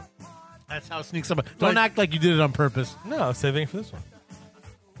for this one. That's how it sneaks up. Don't act like you did it on purpose. No, I was saving it for this one.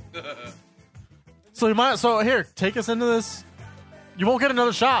 So you might. So here, take us into this. You won't get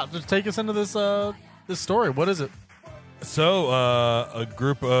another shot. Just take us into this this story. What is it? So, a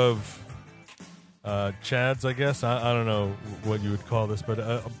group of chads, I guess. I don't know what you would call this,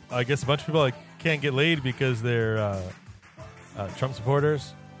 but I guess a bunch of people like can't get laid because they're Trump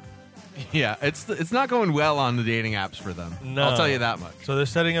supporters. Yeah, it's not going well on the dating apps for them. No. I'll tell you that much. So they're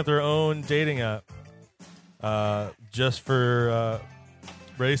setting up their own dating app just for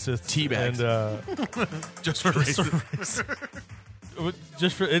racists. Teabags. And Just for racism.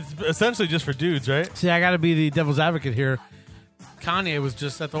 just for it's essentially just for dudes, right? See, I got to be the devil's advocate here. Kanye was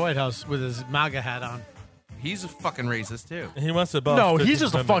just at the White House with his MAGA hat on. He's a fucking racist too. He wants to abolish. No, 13th he's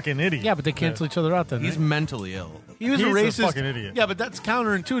just a Amendment. fucking idiot. Yeah, but they cancel each other out then. He's right? mentally ill. He was He's a a racist. fucking idiot. Yeah, but that's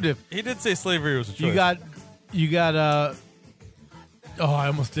counterintuitive. He did say slavery was a choice. You got. Oh, I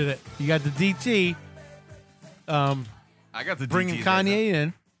almost did it. You got the DT. I got the Bringing DTs right Kanye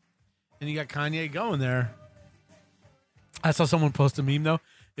in, and you got Kanye going there. I saw someone post a meme though.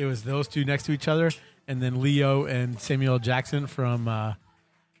 It was those two next to each other, and then Leo and Samuel L. Jackson from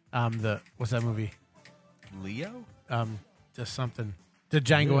the what's that movie? now. Leo? Just something. The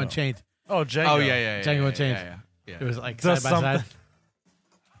Django Leo. Unchained. Oh, Django. Oh yeah. Django yeah, Unchained. yeah. It was like Just side by side. something.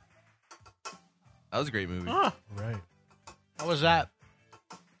 That was a great movie. Oh, right. how was that?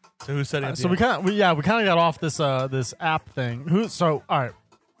 So who's setting? So we kind of we kind of got off this this app thing. So all right,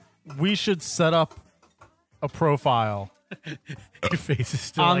 we should set up a profile Your face is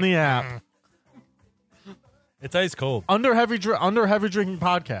still on like, the app It's ice cold. under heavy drinking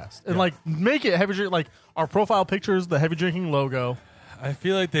podcast and like make it heavy drink, like our profile pictures, the heavy drinking logo. I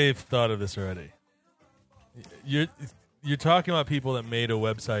feel like they've thought of this already. You're talking about people that made a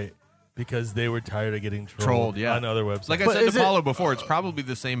website because they were tired of getting trolled yeah. on other websites. Like I But said is to it- Paulo before, it's probably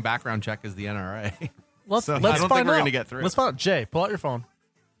the same background check as the NRA. Let's So, I let's don't find think we're out. gonna get through. Let's find out. Jay, pull out your phone.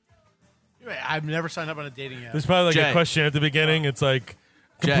 I've never signed up on a dating app. There's probably like Jay. a question at the beginning. It's like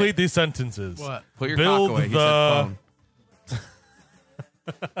Jay. complete these sentences. What? Put your Build cock away. He the- said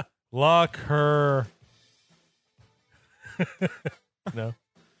phone. Lock her. No,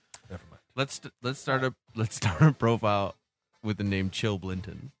 never mind. Let's start a profile with the name Chill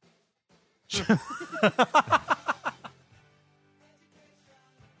Blinton.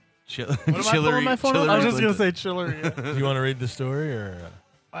 Chill, am I pulling my phone up? I was just gonna say chiller. Yeah. Do you want to read the story or?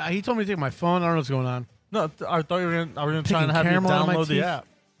 He told me to take my phone. I don't know what's going on. No, I thought you were gonna try Picking and have you caramel out of my download the teeth. app.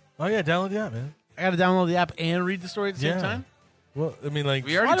 Oh yeah, download the app, man. I got to download the app and read the story at the same Yeah. time. Well, I mean, like,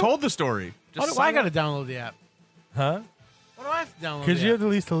 We already told the story. Why Just do I sign got to up. download the app? huh? Why do I have to download? Because the you app? have the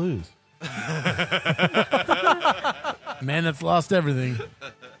least to lose. Man that's lost everything.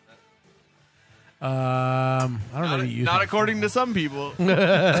 I don't know. Not according to some people. There's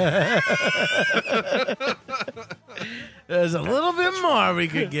a little bit more we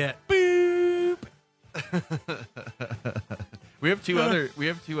could get. Boop. We have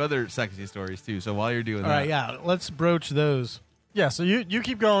two other sexy stories too. So while you're doing All that, right, yeah. Let's broach those. Yeah. So you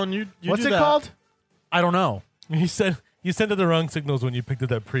keep going. You What's do it that. called? I don't know. You sent it the wrong signals when you picked up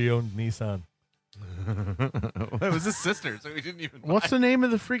that pre-owned Nissan. it was his sister, so we didn't even. What's the name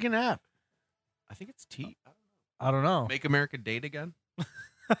of the freaking app? I think it's T. I don't know. Make America Date Again.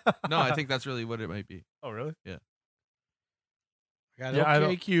 No, I think that's really what it might be. Oh, really? I got Yeah, I OK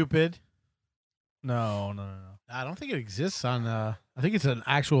don't- Cupid. No. I don't think it exists on. I think it's an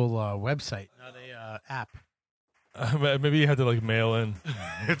actual website, not a app. Maybe you have to like mail in.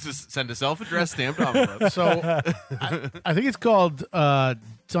 It's just send a self-addressed stamped envelope. So I think it's called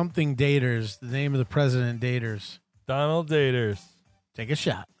something Daters. The name of the president Daters. Donald Daters. Take a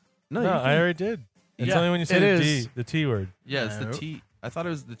shot. No, I already did. It's Yeah, only when you say it the is. the T word. Yeah, it's No. the T. I thought it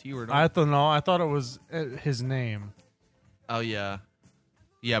was the T word. I thought it was his name. Oh yeah,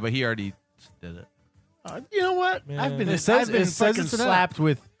 yeah, but he already did it. You know what? Man. I've been It says- I've been it says fucking it's an app. slapped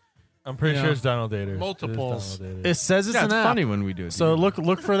with. I'm pretty You sure know, it's Donald Daters. It is multiples. Donald Daters. It says it's Yeah, an it's app. funny when we do it. So look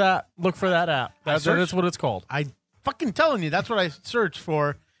for that app. That searched- is what it's called. I fucking telling you, that's what I searched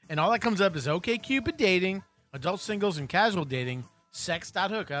for, and all that comes up is OK Cupid dating, adult singles and casual dating,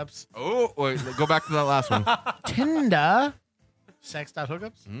 sex.hookups, Oh wait, go back to that last one. Tinder,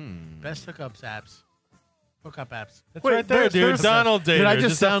 sex.hookups, Mm. best hookups apps, hookup apps. That's Wait, right there, there's- dude. there's- Donald Daters. Did I just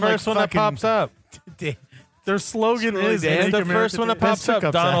It's the sound like first one that fucking- pops up. Their slogan Screw is Dan. It's Make the America first one that Date. pops up.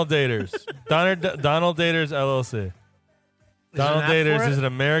 hookups Donald Daters. Donald Daters LLC. Donald an app for Daters it? is an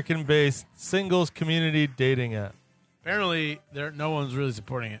American-based singles community dating app. Apparently, no one's really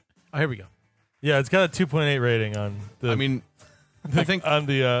supporting it. Oh, here we go. Yeah, it's got a 2.8 rating on the. I mean, I think on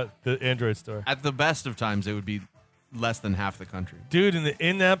the Android store. at the best of times it would be less than half the country. Dude, and the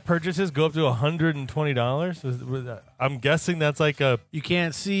in-app purchases go up to $120. I'm guessing that's like a You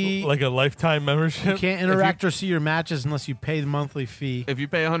can't see, lifetime membership. you can't interact or see your matches unless you pay the monthly fee. If you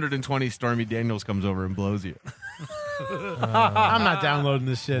pay 120, Stormy Daniels comes over and blows you. I'm not downloading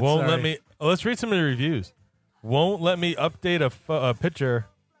this shit. Won't sorry. let me. Oh, let's read some of the reviews. Won't let me update a picture.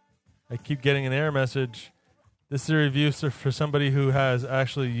 I keep getting an error message. This is a review for somebody who has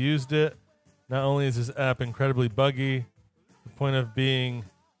actually used it. Not only is this app incredibly buggy, the point of being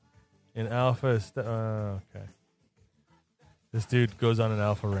in alpha is... okay. This dude goes on an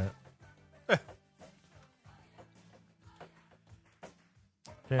alpha rant.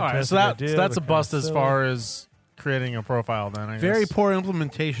 All right, so that's a bust as far as creating a profile then. I Very guess. poor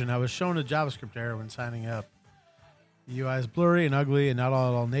implementation. I was shown a JavaScript error when signing up. The UI is blurry and ugly and not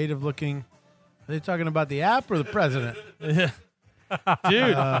all native looking. Are they talking about the app or the president? Dude,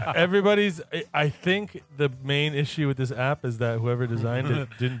 everybody's. I think the main issue with this app is that whoever designed it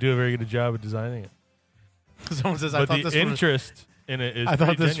didn't do a very good job of designing it. Someone says, I But thought the this one was, interest in it is. I thought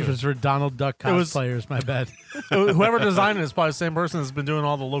pretty this genuine. was for Donald Duck It was- cosplayers. My bad. Whoever designed it is probably the same person that's been doing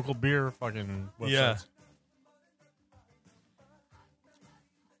all the local beer fucking websites. Yeah.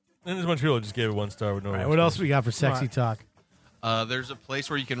 And there's a bunch of people that just gave it 1 star with no. All right, what else we got for sexy talk? There's a place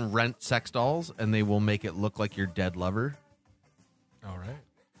where you can rent sex dolls, and they will make it look like your dead lover. All right.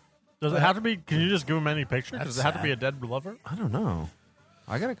 Does it have to be? Can you just give them any picture? That's Does it have to sad. be a dead lover? I don't know.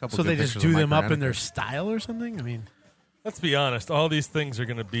 I got a couple. So good they just pictures do of them Mike up in their Raniker. style or something? I mean, Let's be honest. All these things are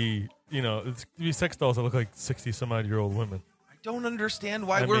going to be, it's going to be sex dolls that look like 60-some-odd-year-old women. I don't understand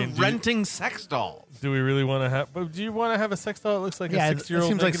why I we're mean, do you- renting sex dolls. Do we really want to have? But do you want to have a sex doll that looks like yeah, a it 60-year-old?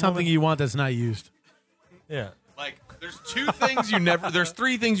 seems like naked something woman? you want that's not used. Yeah. Like, there's there's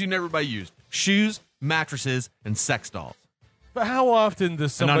 3 things you never buy used: shoes, mattresses, and sex dolls. But how often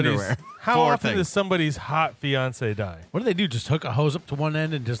does somebody's underwear. how 4 often things. does somebody's hot fiance die? What do they do? Just hook a hose up to one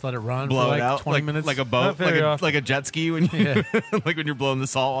end and just let it run Blow for like it out 20 like, minutes? like a Not boat, very often. like a jet ski when you Yeah. like when you're blowing the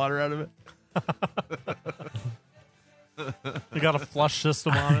salt water out of it. You got a flush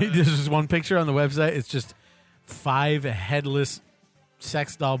system on it. This is one picture on the website. It's just 5 headless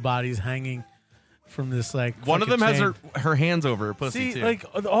sex doll bodies hanging from this like. One of them fucking has chain. her hands over her pussy See, too. like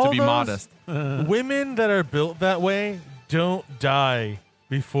all to be those modest. women that are built that way don't die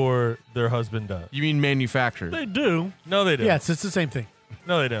before their husband does. You mean manufactured? They do. No, they don't. Yeah, it's the same thing.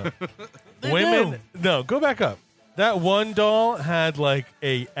 No, they don't. They Women, do. no, go back up. That one doll had like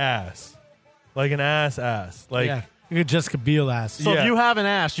a ass, like an ass, like Yeah, you get Jessica Biel ass. So Yeah. if you have an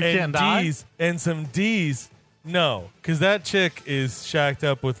ass, you and can't die. D's and some D's. No, because that chick is shacked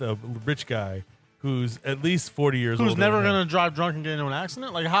up with a rich guy who's at least 40 years old. Who's never going to drive drunk and get into an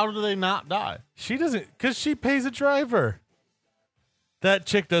accident? Like, how do they not die? She doesn't, because she pays a driver. That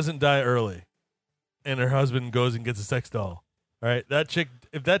chick doesn't die early, and her husband goes and gets a sex doll. All right, that chick.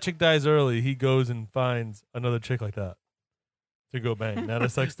 If that chick dies early, he goes and finds another chick like that to go bang, not a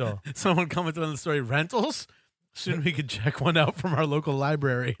sex doll. Someone commented on the story rentals. Soon we could check one out from our local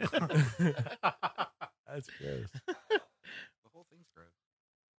library. That's gross. The whole thing's gross.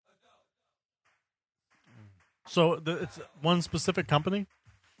 So it's one specific company?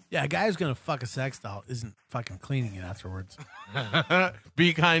 Yeah, a guy who's gonna fuck a sex doll isn't fucking cleaning it afterwards.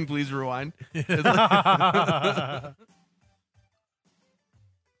 Be kind, please rewind. What's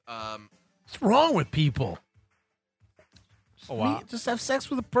wrong with people? Oh, wow. Just have sex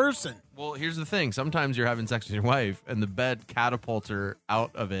with a person. Well, here's the thing. Sometimes you're having sex with your wife, and the bed catapults her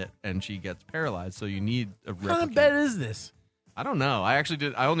out of it, and she gets paralyzed. So you need a What kind of replicant. bed is this? I don't know. I actually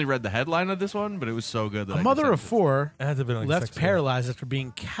did. I only read the headline of this one, but it was so good that A mother of four 4 It had to have been like left sex paralyzed after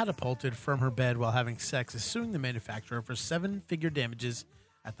being catapulted from her bed while having sex is suing the manufacturer for 7-figure damages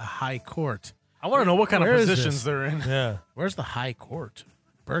at the High Court. I want to know what kind Where of is positions this? they're in. Yeah, Where's the High Court?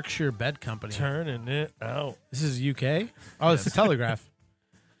 Berkshire Bed Company. turning it out. This is UK? Oh, it's the Telegraph.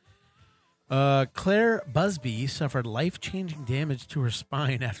 Claire Busby suffered life-changing damage to her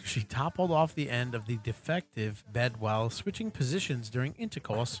spine after she toppled off the end of the defective bed while switching positions during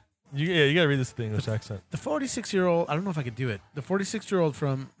intercourse. You gotta read this with the English accent. The 46-year-old, I don't know if I could do it. The 46-year-old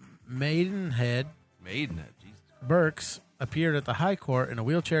from Maidenhead, Maidenhead. Jesus. Berks, appeared at the High Court in a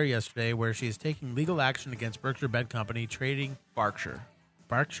wheelchair yesterday where she is taking legal action against Berkshire Bed Company trading Berkshire.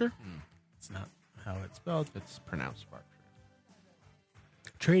 Berkshire? It's not how it's spelled. It's pronounced Berkshire.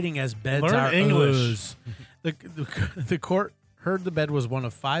 Trading as beds Learn are English. O's. The court heard the bed was one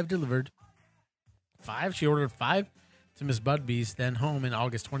of 5 delivered. 5? She ordered 5 to Miss Budby's then home in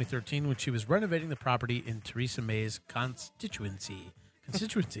August 2013 when she was renovating the property in Theresa May's constituency.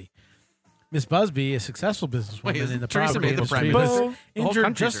 Miss Busby, a successful businesswoman Wait, in the Theresa property May the industry, Prime was Minister? The whole injured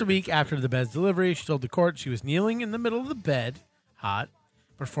country's just a her week after the bed's delivery. She told the court she was kneeling in the middle of the bed, hot,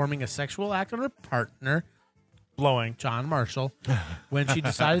 performing a sexual act on her partner, Blowing. John Marshall, when she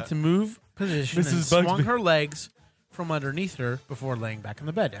decided to move position and Mrs. swung Bugsby. her legs from underneath her before laying back in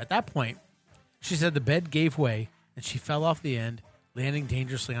the bed. At that point, she said the bed gave way and she fell off the end, landing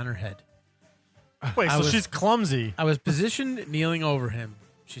dangerously on her head. Wait, I so was- she's clumsy. I was positioned kneeling over him,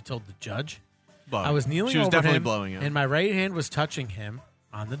 she told the judge. Blowing. I was kneeling She was over definitely him, blowing him. and my right hand was touching him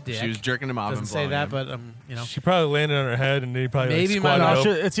on the dick. She was jerking him off Doesn't and say blowing that, him. but you know, She probably landed on her head, and they probably Maybe like, my squatted mouth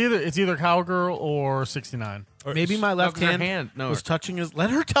over. It's either cowgirl or 69. Or- maybe my left 'cause her hand, hand- no, was her- touching his. Let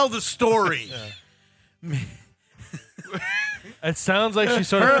her tell the story. It sounds like she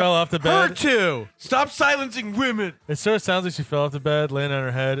sort of fell off the Her bed. too. Stop silencing women. It sort of sounds like she fell off the bed, landed on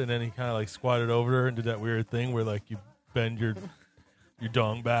her head, and then he kind of like squatted over her and did that weird thing where like you bend your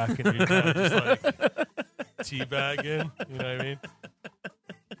dong back and you kind of just like teabagging. You know what I mean?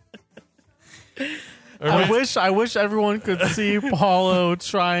 Or I wish everyone could see Paulo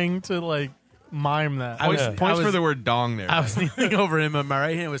trying to like mime that. Points for the word dong there. I was kneeling over him, and my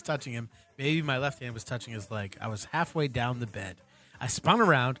right hand was touching him. Maybe my left hand was touching his leg. I was halfway down the bed. I spun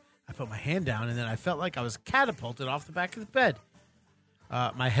around. I put my hand down, and then I felt like I was catapulted off the back of the bed.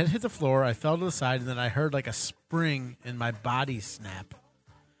 My head hit the floor. I fell to the side, and then I heard like a spring in my body snap.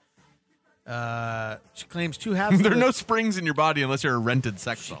 She claims two halves. There are no springs in your body unless you're a rented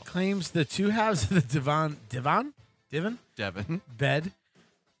sex doll. Claims the two halves of the divan Devin. bed,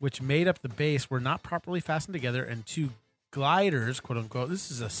 which made up the base, were not properly fastened together, and two gliders, quote unquote, this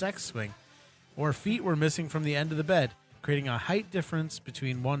is a sex swing, or feet were missing from the end of the bed, creating a height difference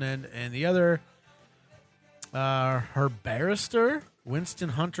between one end and the other. Her barrister, Winston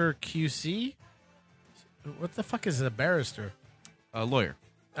Hunter QC. What the fuck is a barrister? A lawyer.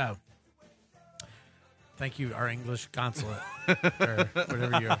 Oh. Thank you, our English consulate, or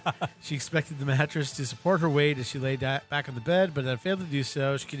whatever you are. She expected the mattress to support her weight as she lay back on the bed, but it failed to do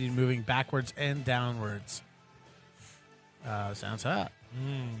so. She continued moving backwards and downwards. Sounds hot.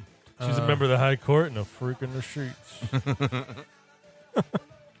 she's a member of the High Court and a freak in the streets. A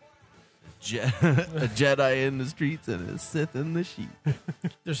Jedi in the streets and a Sith in the sheep.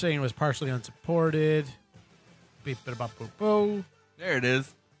 They're saying it was partially unsupported. Beep, bada, bop, boop, boo. There it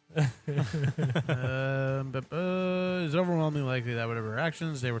is. It's overwhelmingly likely that whatever her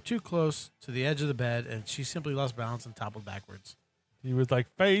actions, they were too close to the edge of the bed, and she simply lost balance and toppled backwards. He was like,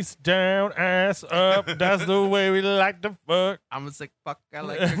 face down, ass up. That's the way we like to fuck. I'm a sick fuck. I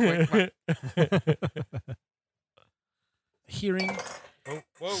like to quick fuck. Hearing.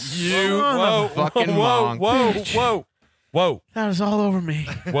 Whoa, You whoa, fucking whoa, monk. whoa. That was all over me.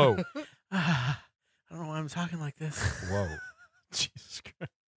 Whoa. I don't know why I'm talking like this. Whoa. Jesus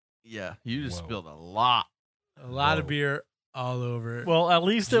Christ. Yeah, you just Whoa. spilled a lot. A lot of Whoa. beer all over it. Well, at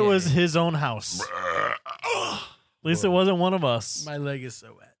least it was his own house. At least it wasn't one of us. My leg is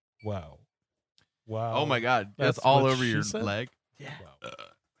so wet. Wow. Wow. Oh my God, that's That's all what over she your said? leg. Yeah. Wow.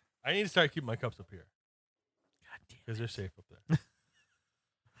 I need to start keeping my cups up here God damn. because they're safe up there.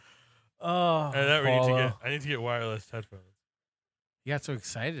 Oh, And that we need to Paulo. get. I need to get wireless headphones. You got so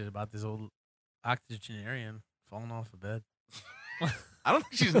excited about this old octogenarian falling off the bed. I don't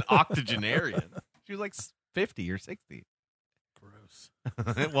think she's an octogenarian. She was like 50 or 60. Gross.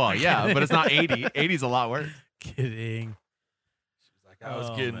 Well, yeah, but it's not 80. 80's a lot worse. Kidding. I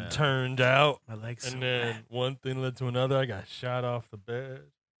was Oh, getting man. turned out, My leg's so and then wet. one thing led to another. I got shot off the bed.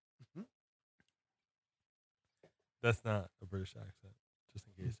 That's not a British accent, just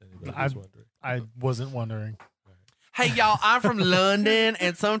in case anybody was wondering. I wasn't wondering. Hey, y'all, I'm from London,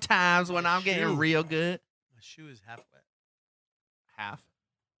 and sometimes when I'm getting real good. My shoe is half wet. Half?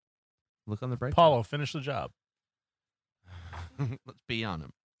 Look on the bright Paulo, finish the job. side. Let's be on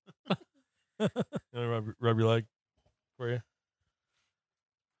him. You want to rub your leg for you?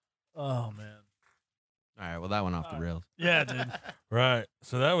 Oh man. All right, well, that went off the rails. Yeah, dude. Right.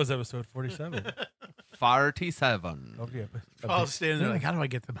 So that was episode 47. 47. of the I was standing there like, how do I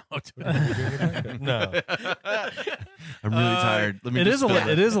get them out? No. I'm really tired. Let me It just is spill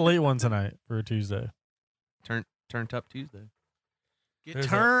it is a late one tonight for a Tuesday. Turned up Tuesday.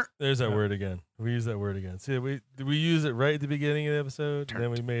 There's that word again. We use that word again. See, we use it right at the beginning of the episode, and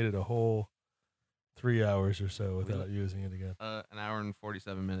then we made it a whole 3 hours or so without using it again. An hour and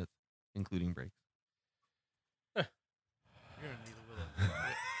 47 minutes, including breaks. You're going to need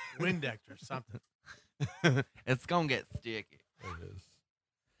a little Windex or something. It's going to get sticky. It is.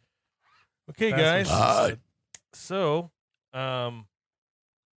 Okay, That's guys. what So,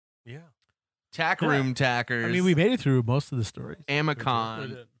 yeah. Tack room tackers. I mean, we made it through most of the stories.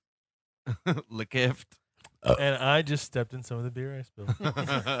 Amicon. Lekift. And I just stepped in some of the beer I spilled.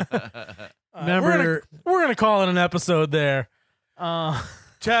 Remember, we're gonna call it an episode there.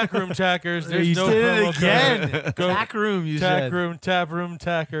 Tack room tackers. There's you no did promo it again. code. Go Tack room, you said. tack room, tap room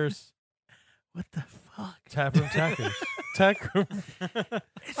tackers. What the fuck? Tap room tackers. Tack room.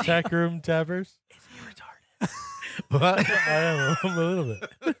 Tack room tappers. What? I am a little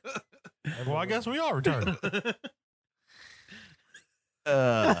bit. Well, I guess we are retarded.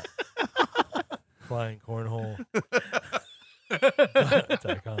 Flying cornhole.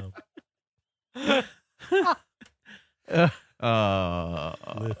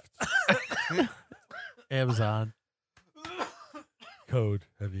 Lift. Amazon. Code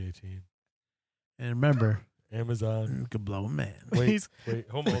heavy 18. And remember, Amazon. You could blow a man Wait,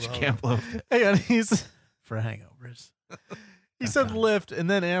 hold on. You can't blow. Hang on, he's for hangovers. he said Lyft and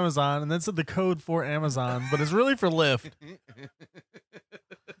then Amazon and then said the code for Amazon, but it's really for Lyft.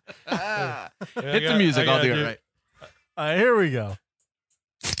 Hit the music. I'll do it right. All right, here we go.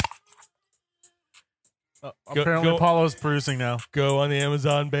 Apparently, Paulo's producing now. Go on the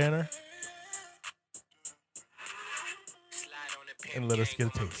Amazon banner and let us get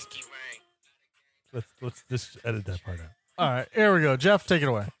a taste. Let's just edit that part out. All right, here we go. Jeff, take it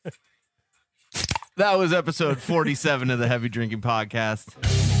away. That was episode 47 of the Heavy Drinking Podcast.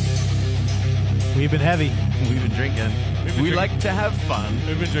 We've been heavy. We've been drinking. We like to have fun.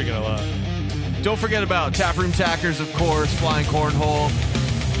 We've been drinking a lot. Don't forget about Taproom Tackers, of course, Flying Cornhole,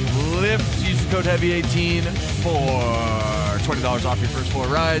 Lyft. Use the code HEAVY18 for $20 off your first 4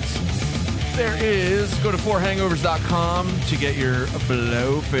 rides. There is, go to 4hangovers.com to get your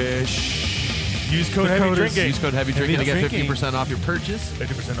blowfish. Use code Heavy Drinking. Use code Heavy Drinking to get 15% off your purchase.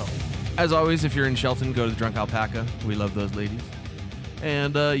 50% off. As always, if you're in Shelton, go to the Drunk Alpaca. We love those ladies.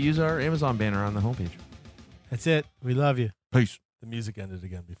 And use our Amazon banner on the homepage. That's it. We love you. Peace. The music ended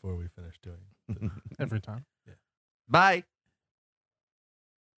again before we finished doing it. Every time. Bye.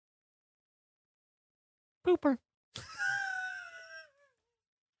 Pooper.